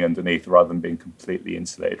happening underneath rather than being completely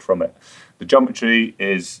insulated from it. The geometry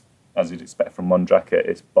is, as you'd expect from Mondraker,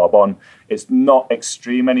 it's bob on. It's not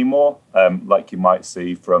extreme anymore, like you might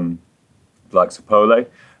see from the likes of Pole,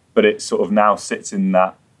 but it sort of now sits in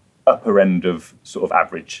that upper end of sort of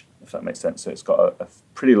average, if that makes sense. So it's got a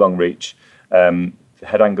pretty long reach. The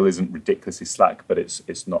head angle isn't ridiculously slack, but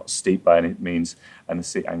it's not steep by any means, and the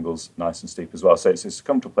seat angle's nice and steep as well. So it's a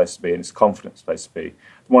comfortable place to be, and it's a confident place to be.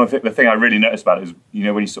 One of the thing I really noticed about it is,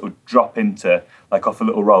 when you sort of drop into, like off a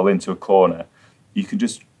little roll into a corner, you can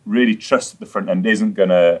just really trust that the front end isn't going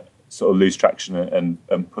to sort of lose traction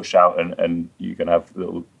and push out, and you're going to have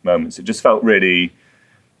little moments. It just felt really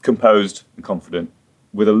composed and confident,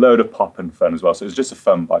 with a load of pop and fun as well. So it was just a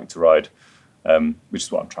fun bike to ride, which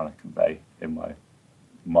is what I'm trying to convey in my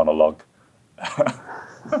monologue.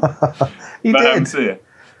 You did.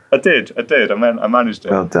 I did. I managed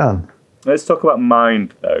it. Well done. Let's talk about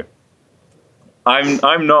mind, though.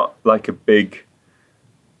 I'm not like a big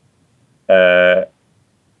analyzer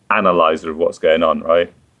of what's going on,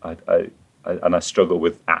 right? I struggle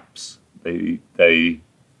with apps.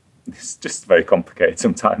 It's just very complicated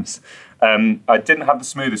sometimes. I didn't have the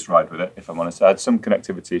smoothest ride with it, if I'm honest. I had some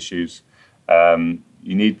connectivity issues.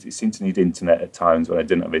 You seem to need internet at times when I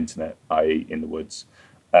didn't have internet, i.e. in the woods.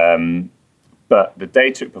 But the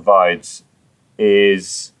data it provides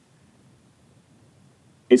it's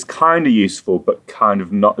kind of useful, but kind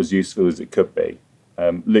of not as useful as it could be.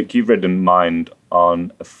 Luke, you've ridden Mind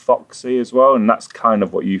on a Foxy as well, and that's kind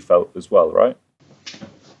of what you felt as well, right?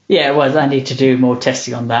 Yeah, it was. I need to do more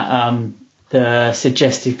testing on that. The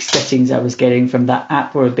suggested settings I was getting from that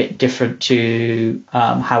app were a bit different to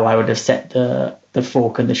how I would have set the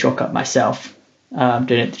fork and the shock up myself, doing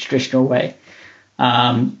it the traditional way.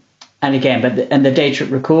 And again, the data it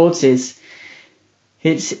records it's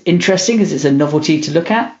interesting because it's a novelty to look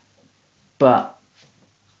at. But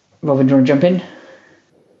Robin, do you want to jump in?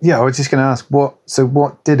 Yeah, I was just going to ask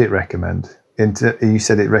what did it recommend? You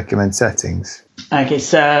said it recommends settings. Okay,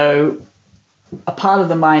 so a part of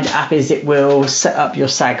the Mind app is it will set up your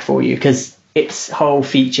sag for you, because its whole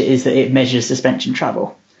feature is that it measures suspension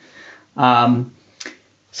travel.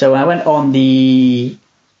 So I went off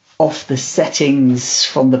the settings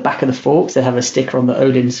from the back of the forks. They have a sticker on the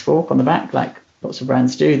Odin's fork on the back, like lots of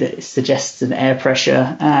brands do, that suggests an air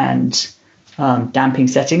pressure and damping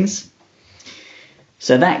settings.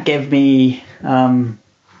 So that gave me a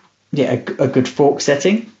good fork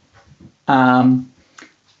setting. And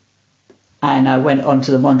I went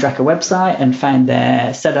onto the Mondraker website and found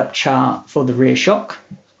their setup chart for the rear shock,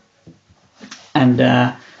 and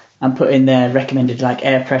put in their recommended like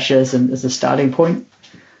air pressures and as a starting point,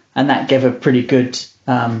 and that gave a pretty good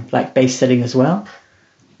like base setting as well.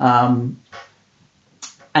 And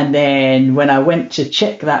then when I went to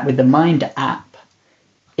check that with the Mind app,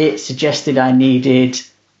 it suggested I needed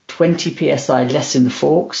 20 psi less in the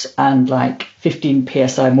forks and like 15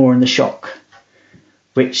 psi more in the shock,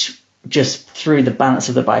 which just threw the balance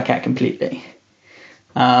of the bike out completely.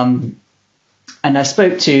 And I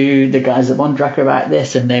spoke to the guys at Mondraker about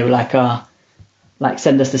this, and they were like,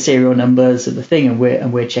 send us the serial numbers of the thing, and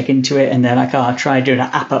we're check into it. And they're like, try doing an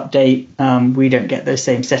app update. We don't get those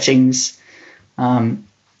same settings. And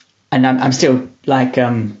I'm still like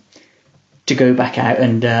to go back out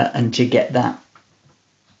and to get that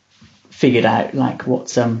figured out, like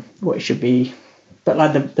what it should be. But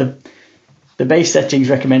like the base settings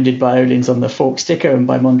recommended by Olin's on the fork sticker and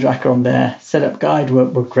by Mondraker on their setup guide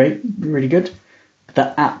were great, really good.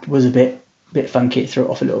 The app was a bit funky, it threw it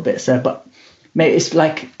off a little bit. So, but maybe it's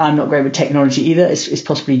like I'm not great with technology either. It's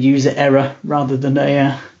possibly user error rather than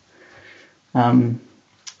a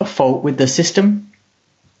fault with the system.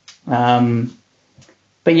 But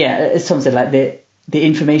yeah, it's something like the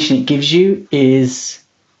information it gives you is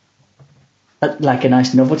like a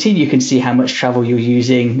nice novelty. You can see how much travel you're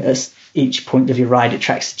using at each point of your ride. It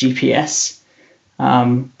tracks GPS.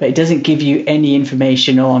 but it doesn't give you any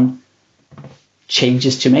information on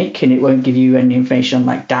changes to make, and it won't give you any information on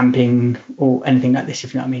like damping or anything like this,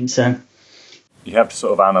 if you know what I mean. So you have to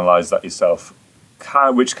sort of analyse that yourself,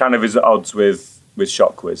 which kind of is at odds with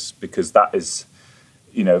ShockWiz, because that is,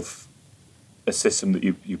 you know, a system that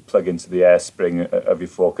you plug into the air spring of your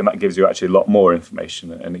fork, and that gives you actually a lot more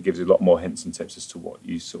information, and it gives you a lot more hints and tips as to what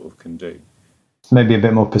you sort of can do. Maybe a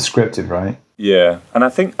bit more prescriptive, right? Yeah, and I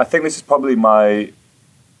think this is probably my,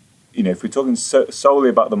 you know, if we're talking solely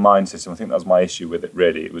about the Mind system, I think that was my issue with it.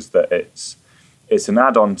 Really, it was that it's an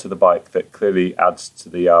add-on to the bike that clearly adds to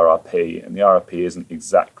the RRP, and the RRP isn't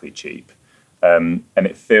exactly cheap, and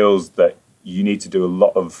it feels that you need to do a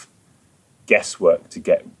lot of guesswork to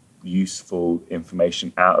get useful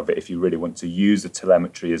information out of it if you really want to use the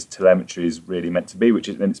telemetry as telemetry is really meant to be,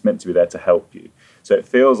 and it's meant to be there to help you. So it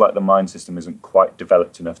feels like the Mind system isn't quite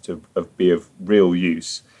developed enough to be of real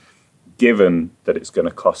use, given that it's going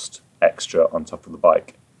to cost extra on top of the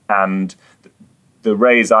bike. And the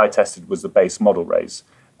raise I tested was the base model raise,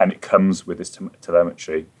 and it comes with this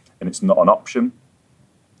telemetry, and it's not an option.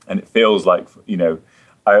 And it feels like, you know,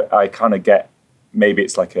 I kind of get, maybe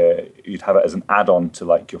it's like you'd have it as an add-on to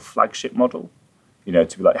like your flagship model, you know,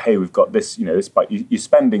 to be like, hey, we've got this, you know, this bike, you're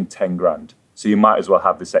spending 10 grand, so you might as well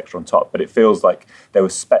have this extra on top. But it feels like there were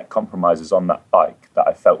spec compromises on that bike that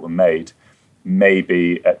I felt were made,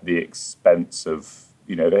 maybe at the expense of,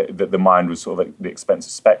 you know, the Mind was sort of at the expense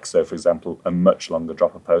of specs. So, for example, a much longer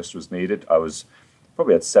dropper post was needed. I was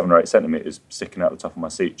probably had 7 or 8 centimetres sticking out the top of my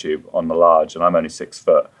seat tube on the large, and I'm only 6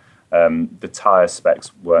 foot. The tyre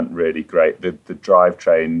specs weren't really great. The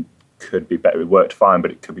drivetrain could be better. It worked fine,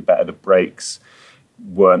 but it could be better. The brakes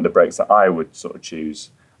weren't the brakes that I would sort of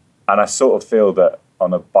choose. And I sort of feel that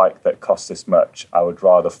on a bike that costs this much, I would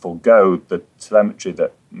rather forego the telemetry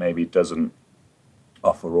that maybe doesn't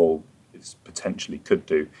offer all it potentially could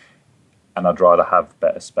do, and I'd rather have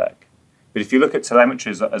better spec. But if you look at telemetry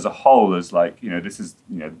as a whole, as like, you know, this is,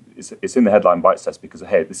 you know, it's in the headline bike test because,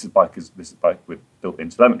 hey, this is bike with built-in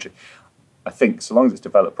telemetry. I think so long as it's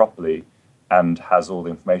developed properly and has all the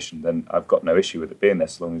information, then I've got no issue with it being there,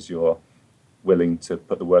 so long as you're willing to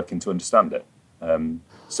put the work in to understand it. And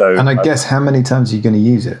I guess how many times are you going to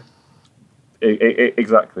use it?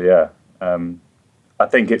 Exactly, yeah. I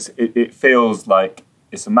think it feels like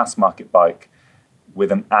it's a mass market bike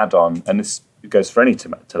with an add-on, and this goes for any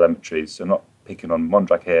telemetry, so I'm not picking on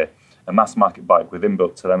Mondrag here. A mass market bike with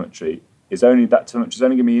inbuilt telemetry telemetry is only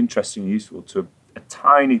going to be interesting and useful to a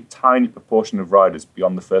tiny, tiny proportion of riders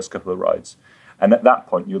beyond the first couple of rides. And at that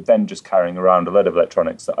point, you're then just carrying around a load of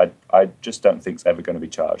electronics that I just don't think is ever going to be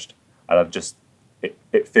charged. And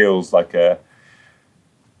it feels like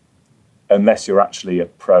unless you're actually a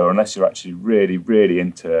pro, or unless you're actually really, really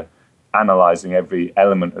into analysing every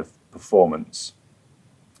element of performance,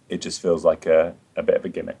 it just feels like a bit of a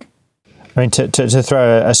gimmick. I mean, to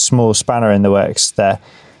throw a small spanner in the works there,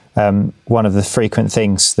 one of the frequent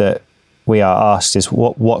things that we are asked is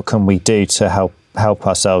what can we do to help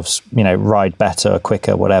ourselves, you know, ride better,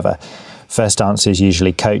 quicker, whatever. First answer is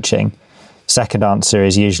usually coaching. Second answer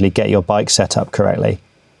is usually get your bike set up correctly.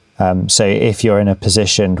 So if you're in a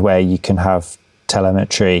position where you can have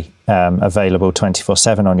telemetry available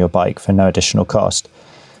 24/7 on your bike for no additional cost,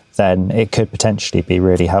 then it could potentially be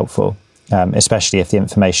really helpful, especially if the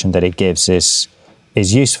information that it gives is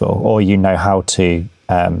useful, or you know how to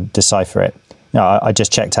decipher it. Now, I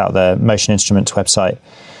just checked out the Motion Instruments website,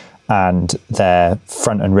 and their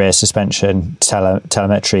front and rear suspension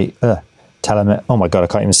telemetry. Oh my God, I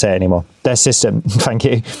can't even say it anymore. Their system, thank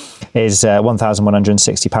you, is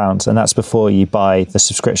 £1,160, and that's before you buy the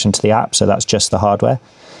subscription to the app. So that's just the hardware.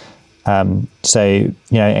 So, you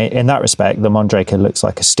know, in that respect, the Mondraker looks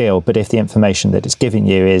like a steal. But if the information that it's giving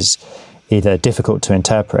you is either difficult to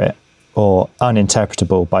interpret or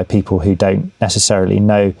uninterpretable by people who don't necessarily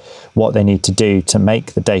know what they need to do to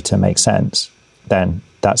make the data make sense, then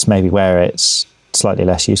that's maybe where it's slightly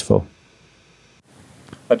less useful.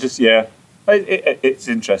 It's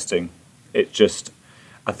interesting.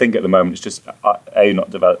 I think at the moment it's just A, not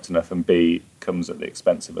developed enough, and B, comes at the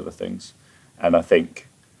expense of other things. And I think,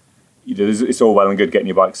 you know, it's all well and good getting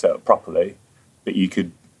your bike set up properly, but you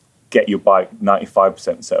could get your bike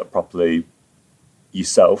 95% set up properly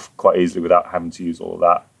yourself quite easily without having to use all of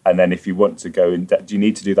that. And then if you want to go in depth, do you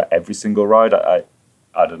need to do that every single ride? I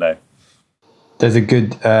don't know. There's a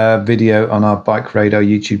good video on our Bike Radar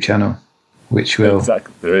YouTube channel, which will...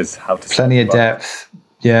 Exactly, there is. How to plenty of depth,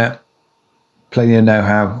 yeah. Plenty of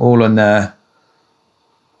know-how, all on there.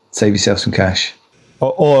 Save yourself some cash.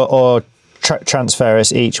 Or transfer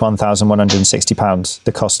us each £1,160,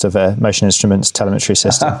 the cost of a Motion Instruments telemetry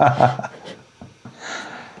system.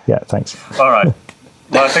 Yeah, thanks. All right.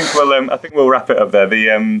 Well, I think we'll wrap it up there.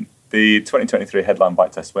 The 2023 headline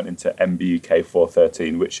bike test went into MBUK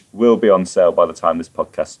 413, which will be on sale by the time this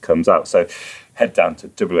podcast comes out. So head down to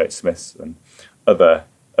WH Smith's, and other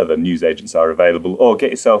newsagents are available, or get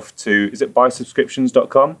yourself to, is it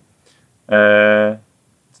buysubscriptions.com?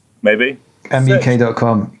 Maybe?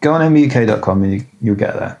 MBUK.com. Go on MBUK.com and you'll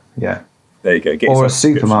get there. Yeah. There you go. Get or a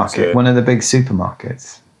supermarket, one of the big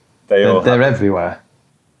supermarkets. They're everywhere.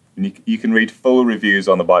 And you can read full reviews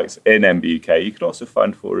on the bikes in MBUK. You can also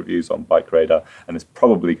find full reviews on Bike Radar, and there's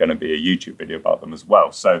probably going to be a YouTube video about them as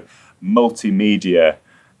well. So multimedia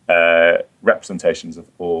representations of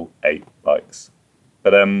all 8 bikes.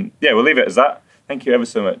 But we'll leave it as that. Thank you ever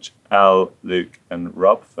so much, Al, Luke, and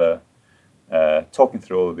Rob, for talking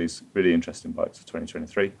through all of these really interesting bikes of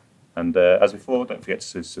 2023. And as before, don't forget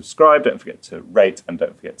to subscribe, don't forget to rate, and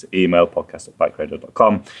don't forget to email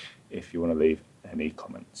podcast@bikeradar.com if you want to leave any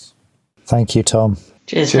comments. Thank you, Tom.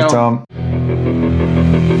 Cheers, Tom.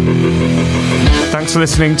 Thanks for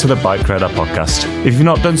listening to the Bike Radar podcast. If you've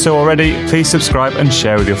not done so already, please subscribe and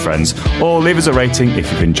share with your friends, or leave us a rating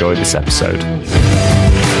if you've enjoyed this episode.